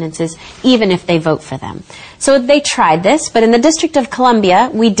days ordinances even if they vote for them. So they tried this, but in the District of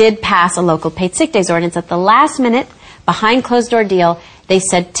Columbia, we did pass a local paid sick days ordinance. At the last minute, behind closed-door deal, they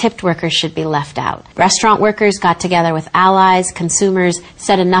said tipped workers should be left out. Restaurant workers got together with allies, consumers,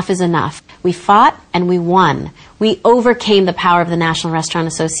 said enough is enough. We fought and we won. We overcame the power of the National Restaurant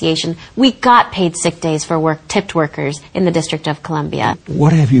Association. We got paid sick days for tipped workers in the District of Columbia.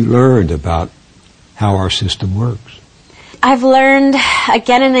 What have you learned about how our system works? I've learned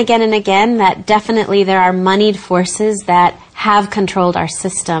again and again and again that definitely there are moneyed forces that have controlled our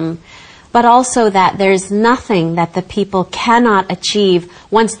system, but also that there's nothing that the people cannot achieve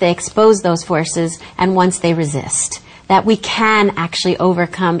once they expose those forces and once they resist. That we can actually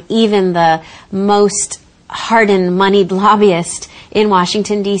overcome even the most hardened, moneyed lobbyist in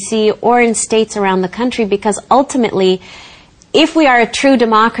Washington, D.C. or in states around the country, because ultimately, if we are a true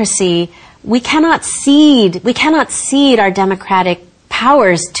democracy, we cannot cede our democratic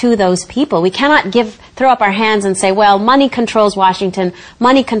powers to those people. We cannot throw up our hands and say, well, money controls Washington,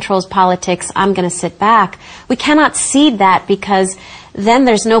 money controls politics, I'm going to sit back. We cannot cede that, because then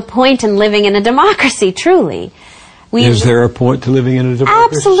there's no point in living in a democracy, truly. Is there a point to living in a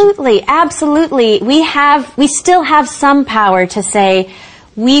democracy? Absolutely, absolutely. We still have some power to say,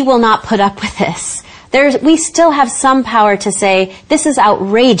 we will not put up with this. We still have some power to say, this is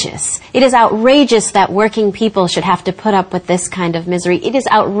outrageous. It is outrageous that working people should have to put up with this kind of misery. It is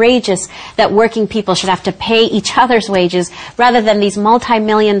outrageous that working people should have to pay each other's wages rather than these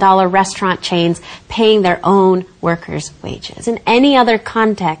multi-million-dollar restaurant chains paying their own workers' wages. In any other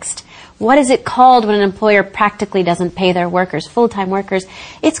context, what is it called when an employer practically doesn't pay their workers, full-time workers?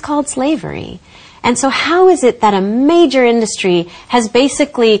 It's called slavery. And so how is it that a major industry has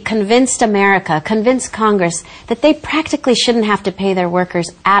basically convinced America, convinced Congress, that they practically shouldn't have to pay their workers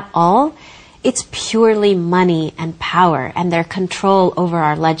at all? It's purely money and power and their control over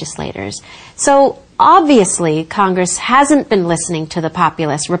our legislators. So obviously, Congress hasn't been listening to the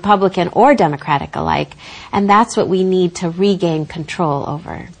populace, Republican or Democratic alike, and that's what we need to regain control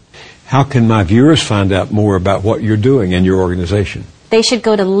over. How can my viewers find out more about what you're doing in your organization? They should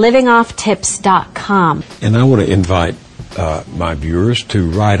go to livingoftips.com. And I want to invite my viewers to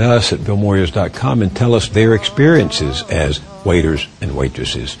write us at BillMoyers.com and tell us their experiences as waiters and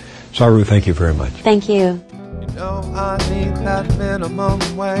waitresses. Saru, thank you very much. Thank you. You know I need that minimum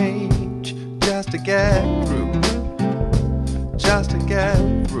wage just to get through. Just to get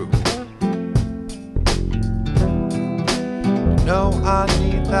through. You know I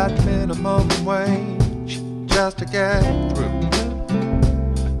need that minimum wage just to get through.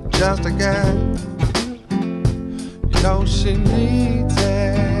 just to get through. You know she needs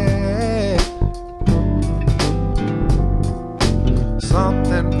it.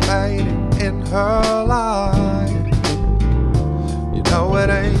 Something fading in her life. You know it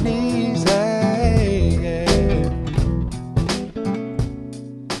ain't easy.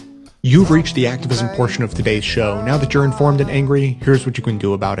 You've reached the activism portion of today's show. Now that you're informed and angry, here's what you can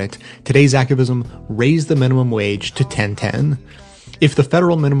do about it. Today's activism: raise the minimum wage to $10.10. If the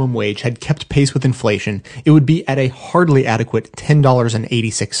federal minimum wage had kept pace with inflation, it would be at a hardly adequate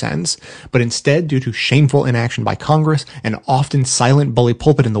 $10.86. But instead, due to shameful inaction by Congress, an often silent bully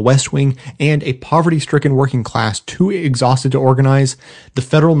pulpit in the West Wing, and a poverty-stricken working class too exhausted to organize, the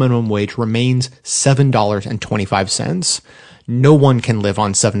federal minimum wage remains $7.25. No one can live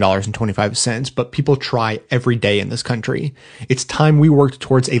on $7.25, but people try every day in this country. It's time we worked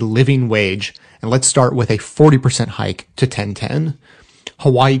towards a living wage, and let's start with a 40% hike to $10.10.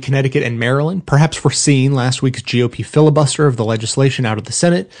 Hawaii, Connecticut, and Maryland, perhaps foreseeing last week's GOP filibuster of the legislation out of the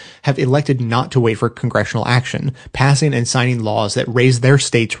Senate, have elected not to wait for congressional action, passing and signing laws that raise their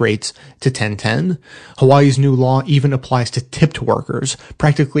states' rates to $10.10. Hawaii's new law even applies to tipped workers,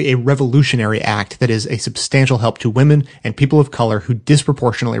 practically a revolutionary act that is a substantial help to women and people of color who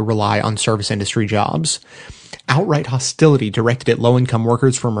disproportionately rely on service industry jobs. Outright hostility directed at low-income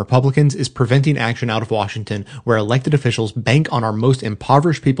workers from Republicans is preventing action out of Washington, where elected officials bank on our most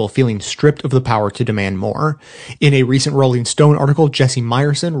impoverished people feeling stripped of the power to demand more. In a recent Rolling Stone article, Jesse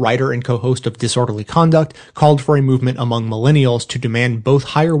Meyerson, writer and co-host of Disorderly Conduct, called for a movement among millennials to demand both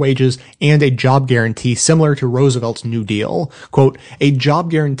higher wages and a job guarantee similar to Roosevelt's New Deal. Quote, a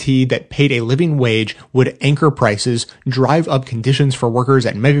job guarantee that paid a living wage would anchor prices, drive up conditions for workers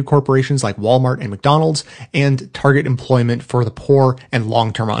at megacorporations like Walmart and McDonald's, and target employment for the poor and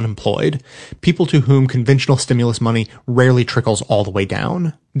long-term unemployed, people to whom conventional stimulus money rarely trickles all the way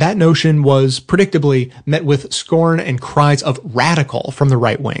down. That notion was, predictably, met with scorn and cries of radical from the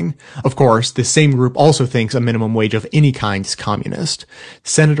right wing. Of course, this same group also thinks a minimum wage of any kind is communist.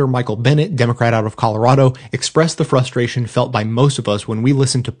 Senator Michael Bennet, Democrat out of Colorado, expressed the frustration felt by most of us when we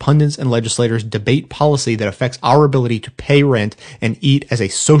listen to pundits and legislators debate policy that affects our ability to pay rent and eat as a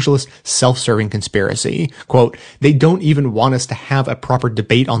socialist, self-serving conspiracy. Quote, they don't even want us to have a proper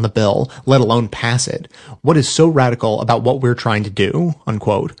debate on the bill, let alone pass it. What is so radical about what we're trying to do?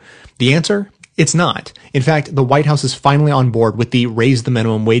 Unquote. The answer? It's not. In fact, the White House is finally on board with the Raise the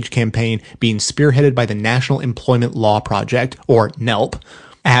Minimum Wage campaign being spearheaded by the National Employment Law Project, or NELP.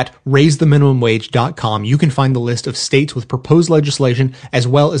 At raisetheminimumwage.com, you can find the list of states with proposed legislation as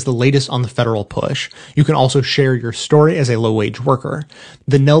well as the latest on the federal push. You can also share your story as a low-wage worker.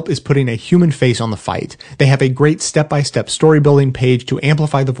 The NELP is putting a human face on the fight. They have a great step-by-step story-building page to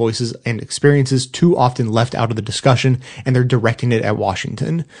amplify the voices and experiences too often left out of the discussion, and they're directing it at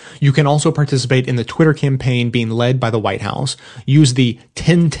Washington. You can also participate in the Twitter campaign being led by the White House. Use the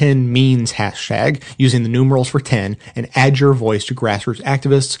 1010means hashtag, using the numerals for 10, and add your voice to grassroots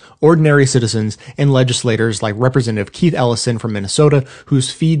activism, ordinary citizens, and legislators like Representative Keith Ellison from Minnesota, whose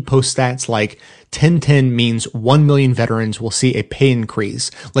feed posts stats like 1010 means 1 million veterans will see a pay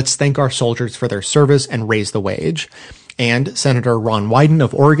increase. Let's thank our soldiers for their service and raise the wage. And Senator Ron Wyden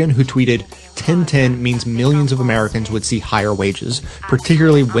of Oregon, who tweeted, 1010 means millions of Americans would see higher wages,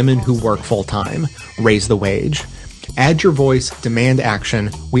 particularly women who work full-time. Raise the wage. Add your voice, demand action.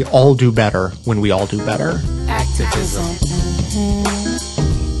 We all do better when we all do better. Activism.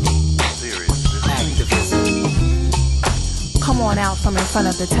 Come on out from in front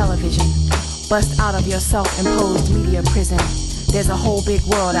of the television. Bust out of your self-imposed media prison. There's a whole big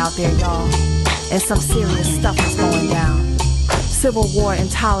world out there, y'all. And some serious stuff is going down. Civil war,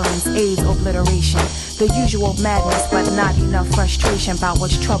 intolerance, AIDS, obliteration. The usual madness, but not enough frustration about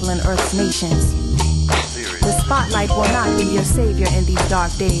what's troubling Earth's nations. The spotlight will not be your savior in these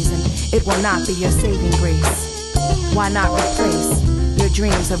dark days, and it will not be your saving grace. Why not replace your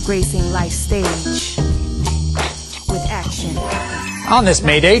dreams of gracing life's stage with action? On this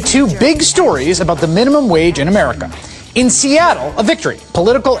May Day, two big stories about the minimum wage in America. In Seattle, a victory.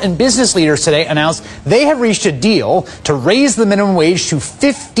 Political and business leaders today announced they have reached a deal to raise the minimum wage to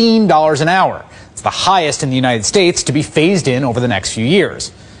 $15 an hour. It's the highest in the United States, to be phased in over the next few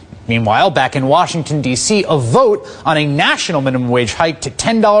years. Meanwhile, back in Washington, D.C., a vote on a national minimum wage hike to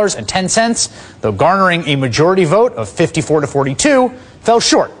 $10.10, though garnering a majority vote of 54 to 42, fell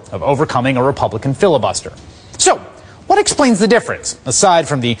short of overcoming a Republican filibuster. So, what explains the difference, aside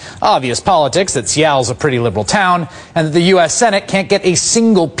from the obvious politics that Seattle's a pretty liberal town and that the U.S. Senate can't get a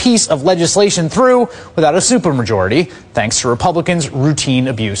single piece of legislation through without a supermajority, thanks to Republicans' routine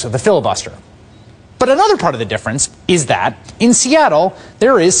abuse of the filibuster? But another part of the difference is that in Seattle,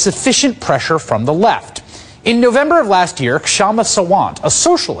 there is sufficient pressure from the left. In November of last year, Kshama Sawant, a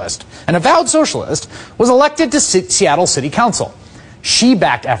socialist, an avowed socialist, was elected to Seattle City Council. She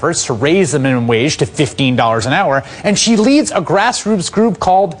backed efforts to raise the minimum wage to $15 an hour, and she leads a grassroots group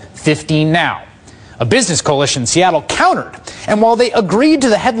called 15 Now. A business coalition in Seattle countered, and while they agreed to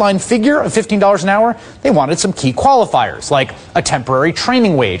the headline figure of $15 an hour, they wanted some key qualifiers, like a temporary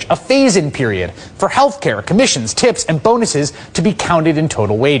training wage, a phase-in period for healthcare, commissions, tips, and bonuses to be counted in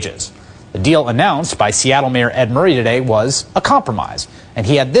total wages. The deal announced by Seattle Mayor Ed Murray today was a compromise, and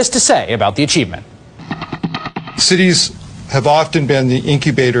he had this to say about the achievement. Cities have often been the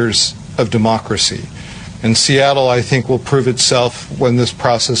incubators of democracy, and Seattle, I think, will prove itself when this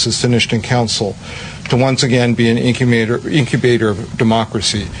process is finished in council to once again be an incubator of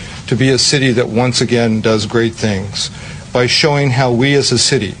democracy, to be a city that once again does great things by showing how we as a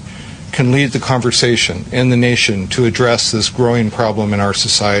city can lead the conversation in the nation to address this growing problem in our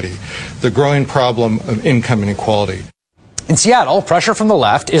society, the growing problem of income inequality. In Seattle, pressure from the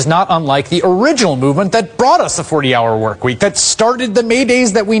left is not unlike the original movement that brought us the 40-hour work week, that started the May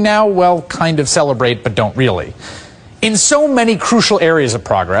Days that we now, well, kind of celebrate but don't really. In so many crucial areas of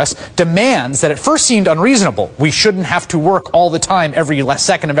progress, demands that at first seemed unreasonable, we shouldn't have to work all the time every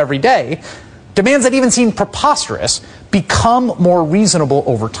second of every day, demands that even seemed preposterous become more reasonable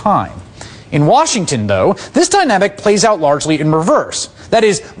over time. In Washington, though, this dynamic plays out largely in reverse. That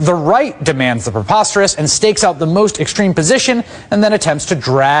is, the right demands the preposterous and stakes out the most extreme position and then attempts to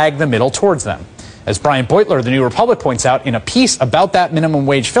drag the middle towards them. As Brian Beutler of the New Republic points out in a piece about that minimum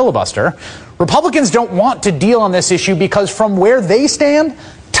wage filibuster, Republicans don't want to deal on this issue because from where they stand,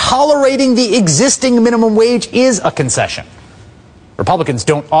 tolerating the existing minimum wage is a concession. Republicans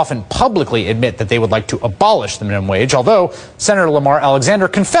don't often publicly admit that they would like to abolish the minimum wage, although Senator Lamar Alexander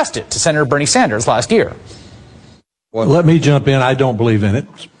confessed it to Senator Bernie Sanders last year. Well, let me jump in. I don't believe in it.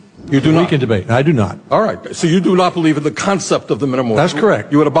 You do not? We can debate. I do not. All right. So you do not believe in the concept of the minimum wage? That's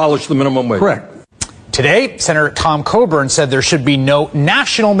correct. You would abolish the minimum wage? Correct. Today, Senator Tom Coburn said there should be no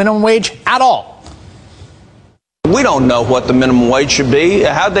national minimum wage at all. We don't know what the minimum wage should be.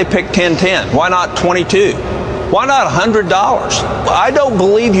 How'd they pick 10.10? Why not 22? Why not $100? I don't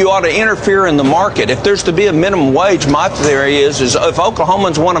believe you ought to interfere in the market. If there's to be a minimum wage, my theory is if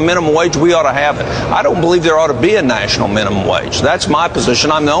Oklahomans want a minimum wage, we ought to have it. I don't believe there ought to be a national minimum wage. That's my position.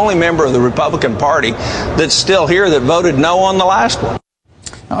 I'm the only member of the Republican Party that's still here that voted no on the last one.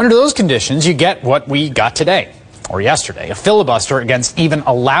 Now, under those conditions, you get what we got today, or yesterday, a filibuster against even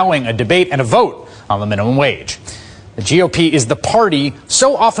allowing a debate and a vote on the minimum wage. The GOP is the party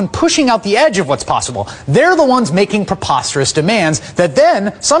so often pushing out the edge of what's possible. They're the ones making preposterous demands that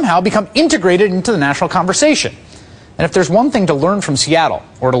then somehow become integrated into the national conversation. And if there's one thing to learn from Seattle,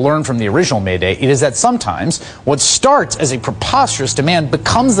 or to learn from the original May Day, it is that sometimes what starts as a preposterous demand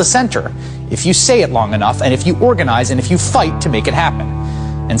becomes the center if you say it long enough, and if you organize, and if you fight to make it happen.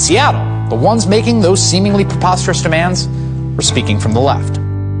 And Seattle, the ones making those seemingly preposterous demands, were speaking from the left.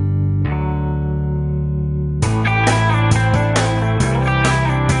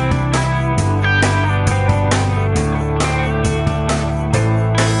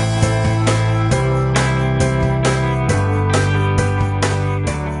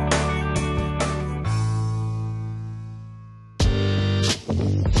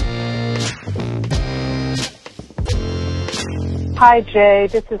 Hi, Jay.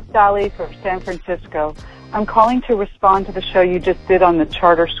 This is Sally from San Francisco. I'm calling to respond to the show you just did on the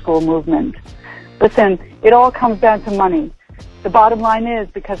charter school movement. Listen, it all comes down to money. The bottom line is,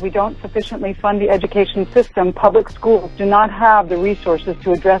 because we don't sufficiently fund the education system, public schools do not have the resources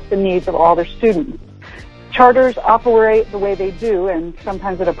to address the needs of all their students. Charters operate the way they do, and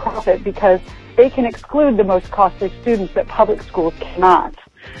sometimes at a profit, because they can exclude the most costly students that public schools cannot.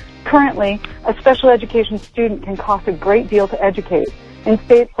 Currently, a special education student can cost a great deal to educate. In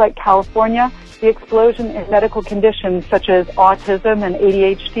states like California, the explosion in medical conditions such as autism and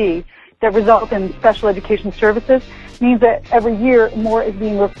ADHD that result in special education services means that every year more is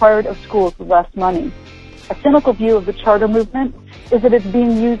being required of schools with less money. A cynical view of the charter movement is that it's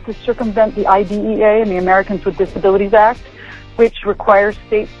being used to circumvent the IDEA and the Americans with Disabilities Act, which requires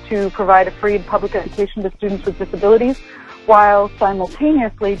states to provide a free and public education to students with disabilities, while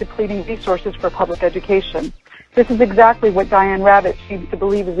simultaneously depleting resources for public education. This is exactly what Diane Ravitch seems to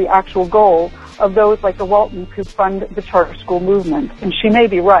believe is the actual goal of those like the Waltons who fund the charter school movement, and she may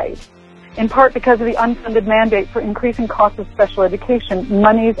be right. In part because of the unfunded mandate for increasing costs of special education,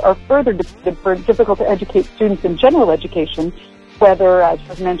 monies are further depleted for difficult to educate students in general education, whether, as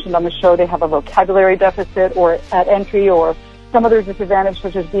was mentioned on the show, they have a vocabulary deficit or at entry or some other disadvantage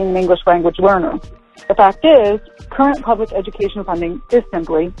such as being an English language learner. The fact is, current public education funding is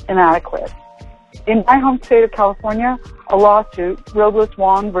simply inadequate. In my home state of California, a lawsuit,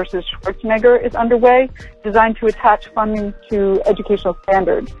 Robles-Wong versus Schwarzenegger, is underway, designed to attach funding to educational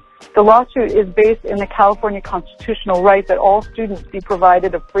standards. The lawsuit is based in the California constitutional right that all students be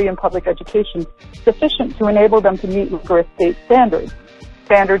provided a free and public education sufficient to enable them to meet rigorous state standards,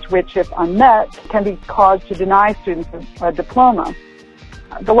 standards which, if unmet, can be caused to deny students a diploma.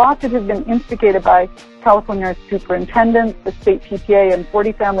 The lawsuit has been instigated by California superintendents, the state PTA, and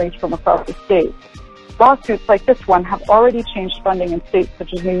 40 families from across the state. Lawsuits like this one have already changed funding in states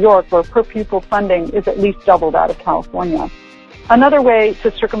such as New York, where per pupil funding is at least double that of California. Another way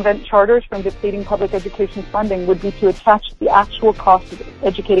to circumvent charters from depleting public education funding would be to attach the actual cost of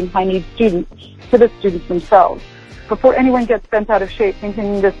educating high-need students to the students themselves. Before anyone gets bent out of shape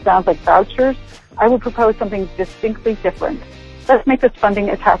thinking this sounds like vouchers, I would propose something distinctly different. Let's make this funding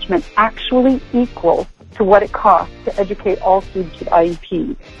attachment actually equal to what it costs to educate all students with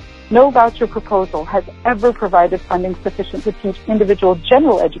IEPs. No voucher proposal has ever provided funding sufficient to teach individual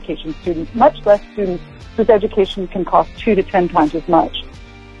general education students, much less students whose education can cost 2 to 10 times as much.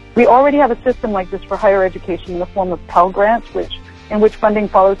 We already have a system like this for higher education in the form of Pell Grants, in which funding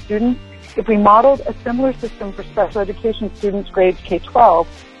follows students. If we modeled a similar system for special education students grades K-12,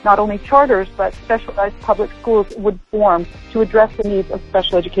 not only charters but specialized public schools would form to address the needs of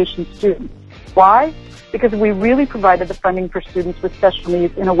special education students. Why? Because if we really provided the funding for students with special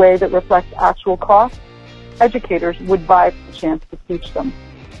needs in a way that reflects actual costs, educators would buy the chance to teach them.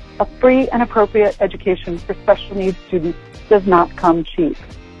 A free and appropriate education for special needs students does not come cheap.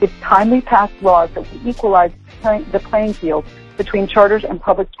 It's timely passed laws that will equalize the playing field between charters and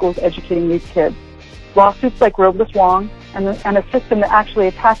public schools educating these kids. Lawsuits like Robles-Wong and a system that actually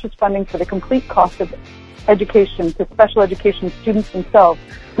attaches funding for the complete cost of education to special education students themselves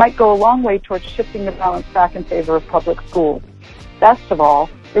might go a long way towards shifting the balance back in favor of public schools. Best of all,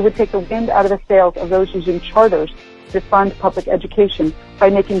 it would take the wind out of the sails of those using charters to fund public education by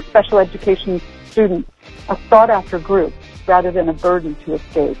making special education students a sought-after group rather than a burden to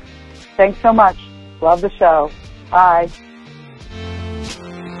escape. Thanks so much. Love the show. Bye.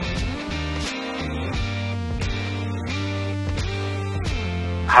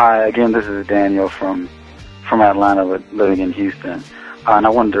 Hi, again, this is Daniel from Atlanta, living in Houston. And I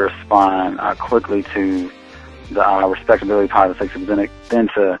wanted to respond quickly to the respectability politics and then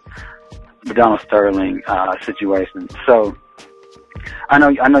to the Donald Sterling situation. So I know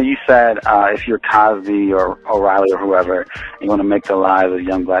you said if you're Cosby or O'Reilly or whoever, you want to make the lives of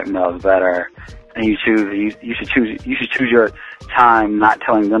young black males better, and you should choose your time not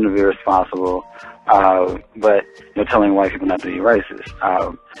telling them to be responsible, but telling white people not to be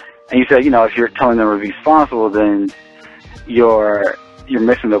racist. And you said, if you're telling them to be responsible, then you're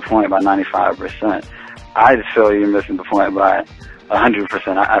missing the point by 95%. I just feel you're missing the point by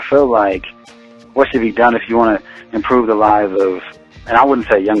 100%. I feel like what should be done if you want to improve the lives of, and I wouldn't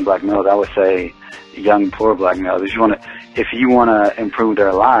say young black males, I would say young poor black males. If you want to improve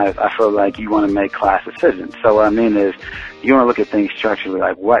their lives, I feel like you want to make class decisions. So what I mean is, you want to look at things structurally,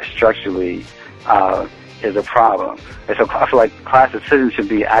 like what structurally is a problem. And so I feel like class decisions should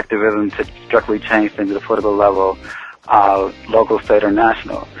be activism to structurally change things at the political level, local, state, or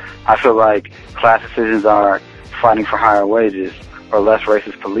national. I feel like class decisions are fighting for higher wages or less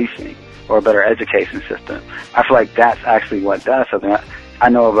racist policing or a better education system. I feel like that's actually what does something. I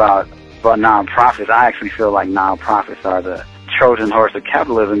know about nonprofits. I actually feel like nonprofits are the Trojan horse of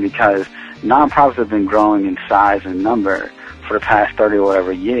capitalism, because nonprofits have been growing in size and number for the past 30 or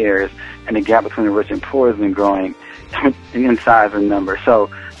whatever years, and the gap between the rich and poor has been growing in size and number. So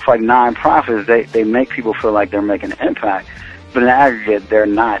it's like nonprofits, they make people feel like they're making an impact, but in the aggregate, they're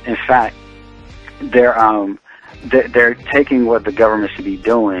not. In fact, they're taking what the government should be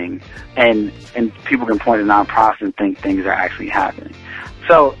doing, and people can point to nonprofits and think things are actually happening.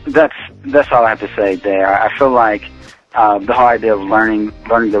 So that's all I have to say there. I feel like the whole idea of learning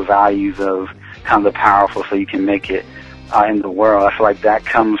the values of kind of the powerful so you can make it in the world, I feel like that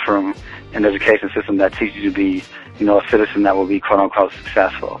comes from an education system that teaches you to be, a citizen that will be quote unquote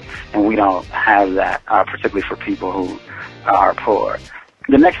successful. And we don't have that, particularly for people who are poor.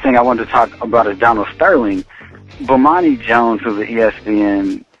 The next thing I wanted to talk about is Donald Sterling. Bomani Jones, who's an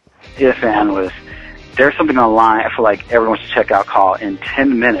ESPN analyst, there's something online I feel like everyone should check out called In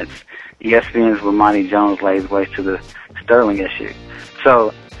 10 Minutes, ESPN's Bomani Jones lays waste to the Sterling issue.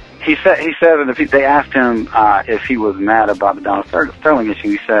 So he said that they asked him if he was mad about the Donald Sterling issue.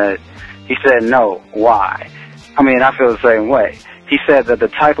 He said no. Why? I mean, I feel the same way. He said that the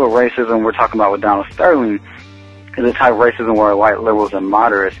type of racism we're talking about with Donald Sterling is the type of racism where white liberals and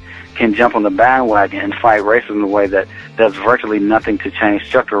moderates can jump on the bandwagon and fight racism in a way that does virtually nothing to change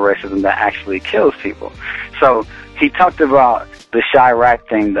structural racism that actually kills people. So he talked about the Chirac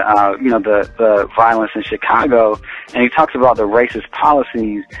thing, the violence in Chicago, and he talks about the racist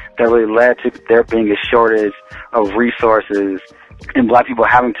policies that really led to there being a shortage of resources and black people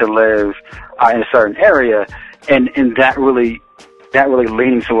having to live in a certain area, and that really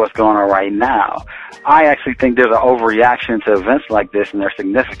leading to what's going on right now. I actually think there's an overreaction to events like this and their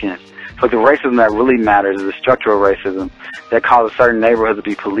significance. But the racism that really matters is the structural racism that causes certain neighborhoods to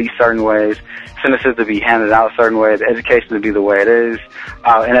be policed certain ways, sentences to be handed out certain ways, education to be the way it is.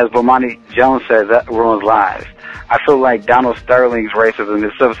 And as Bomani Jones said, that ruins lives. I feel like Donald Sterling's racism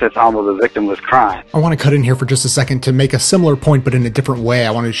is so it's almost a victimless crime. I want to cut in here for just a second to make a similar point, but in a different way.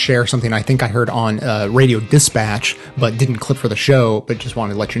 I wanted to share something I think I heard on Radio Dispatch, but didn't clip for the show, but just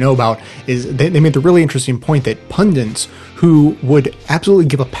wanted to let you know about, is they made the really interesting point that pundits who would absolutely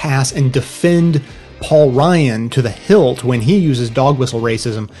give a pass and defend Paul Ryan to the hilt when he uses dog whistle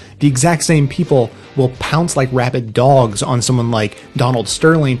racism, the exact same people will pounce like rabid dogs on someone like Donald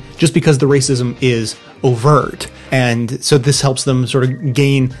Sterling just because the racism is overt. And so this helps them sort of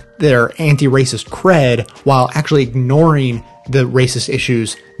gain their anti-racist cred while actually ignoring the racist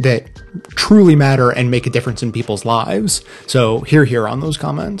issues that truly matter and make a difference in people's lives. So here on those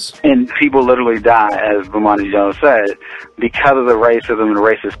comments. And people literally die, as Bomani Jones said, because of the racism and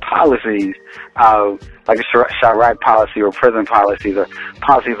racist policies, like a Chirac policy or prison policies or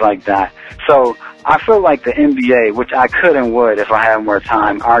policies like that. So I feel like the NBA, which I could and would if I had more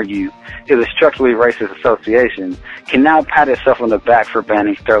time argue, is a structurally racist association, can now pat itself on the back for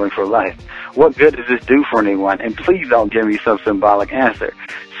banning Sterling for life. What good does this do for anyone? And please don't give me some symbolic answer.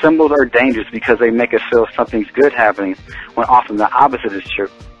 Symbols are dangerous because they make us feel something's good happening when often the opposite is true.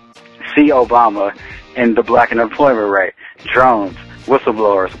 See Obama and the black unemployment rate, drones,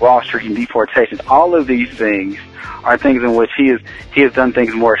 whistleblowers, Wall Street, and deportations. All of these things are things in which he has done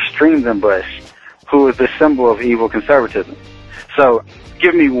things more extreme than Bush, who is the symbol of evil conservatism. So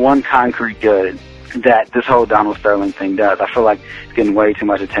give me one concrete good that this whole Donald Sterling thing does. I feel like it's getting way too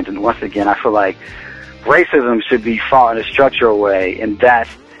much attention. Once again, I feel like racism should be fought in a structural way, and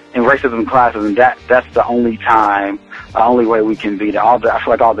racism and classism, that's the only way we can beat it. I feel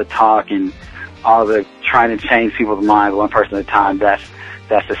like all the talk and all the trying to change people's minds one person at a time, that's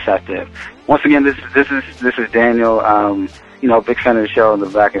deceptive. Once again, this is Daniel, big fan of the show and the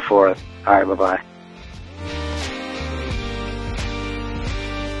back and forth. All right, bye-bye.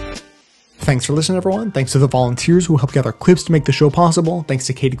 Thanks for listening, everyone. Thanks to the volunteers who helped gather clips to make the show possible. Thanks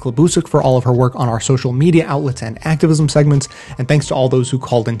to Katie Klabusik for all of her work on our social media outlets and activism segments. And thanks to all those who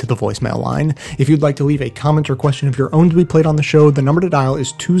called into the voicemail line. If you'd like to leave a comment or question of your own to be played on the show, the number to dial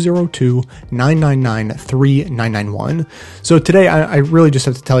is 202-999-3991. So today, I really just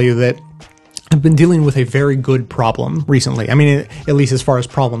have to tell you that I've been dealing with a very good problem recently. I mean, at least as far as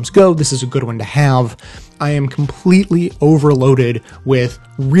problems go, this is a good one to have. I am completely overloaded with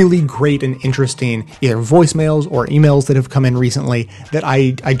really great and interesting either voicemails or emails that have come in recently that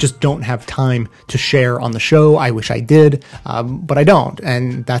I just don't have time to share on the show. I wish I did, but I don't.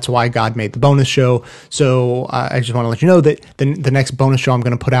 And that's why God made the bonus show. So I just want to let you know that the next bonus show I'm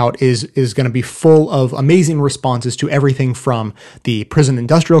going to put out is going to be full of amazing responses to everything from the prison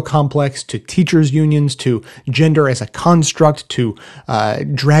industrial complex to teachers unions to gender as a construct to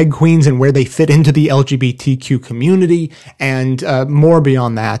drag queens and where they fit into the LGBTQ community and more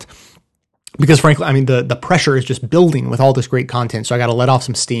beyond that. Because frankly, I mean, the pressure is just building with all this great content. So I got to let off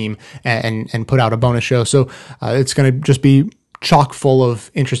some steam and put out a bonus show. So it's going to just be chock full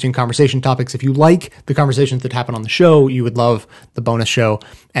of interesting conversation topics. If you like the conversations that happen on the show, you would love the bonus show.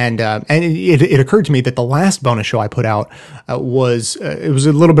 And it occurred to me that the last bonus show I put out was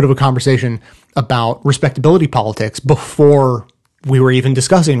a little bit of a conversation about respectability politics before we were even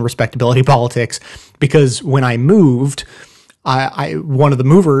discussing respectability politics. Because when I moved, one of the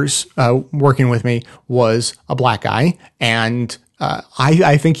movers working with me was a black guy, and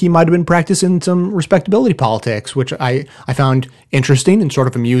I think he might have been practicing some respectability politics, which I found interesting and sort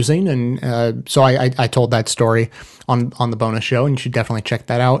of amusing, and so I told that story on the bonus show, and you should definitely check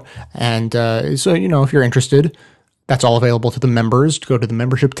that out. And so, if you're interested, that's all available to the members. Go to the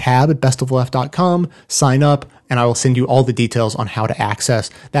membership tab at bestofleft.com, sign up, and I will send you all the details on how to access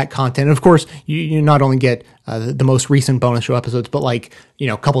that content. And of course, you not only get the most recent bonus show episodes, but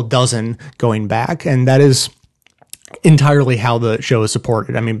a couple dozen going back. And that is entirely how the show is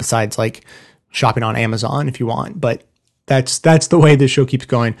supported. I mean, besides shopping on Amazon if you want, but that's the way this show keeps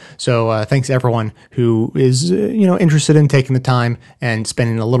going. So thanks to everyone who is, interested in taking the time and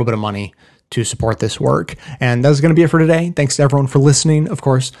spending a little bit of money to support this work. And that's going to be it for today. Thanks to everyone for listening. Of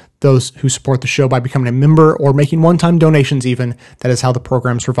course, those who support the show by becoming a member or making one-time donations even. That is how the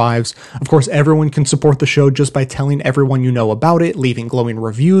program survives. Of course, everyone can support the show just by telling everyone you know about it, leaving glowing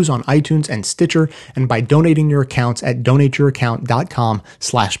reviews on iTunes and Stitcher, and by donating your accounts at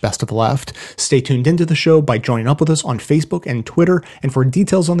donateyouraccount.com/bestoftheleft. Stay tuned into the show by joining up with us on Facebook and Twitter, and for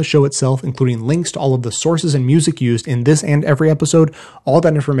details on the show itself, including links to all of the sources and music used in this and every episode, all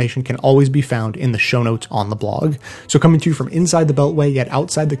that information can always be found in the show notes on the blog. So coming to you from inside the Beltway, yet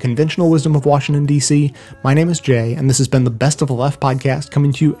outside the conventional wisdom of Washington, D.C., my name is Jay, and this has been the Best of the Left podcast,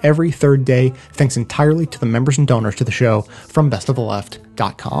 coming to you every third day, thanks entirely to the members and donors to the show from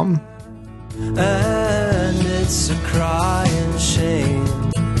bestoftheleft.com. And it's a crying shame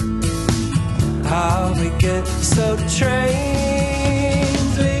how we get so trained.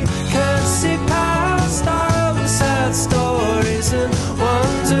 We can't see past our own sad stories and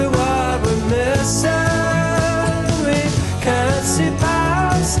wonder what we're missing. We can't see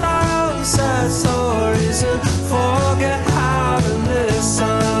past our own sad stories and forget how to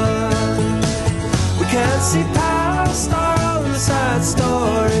listen. We can't see past our own sad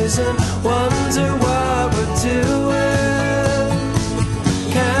stories and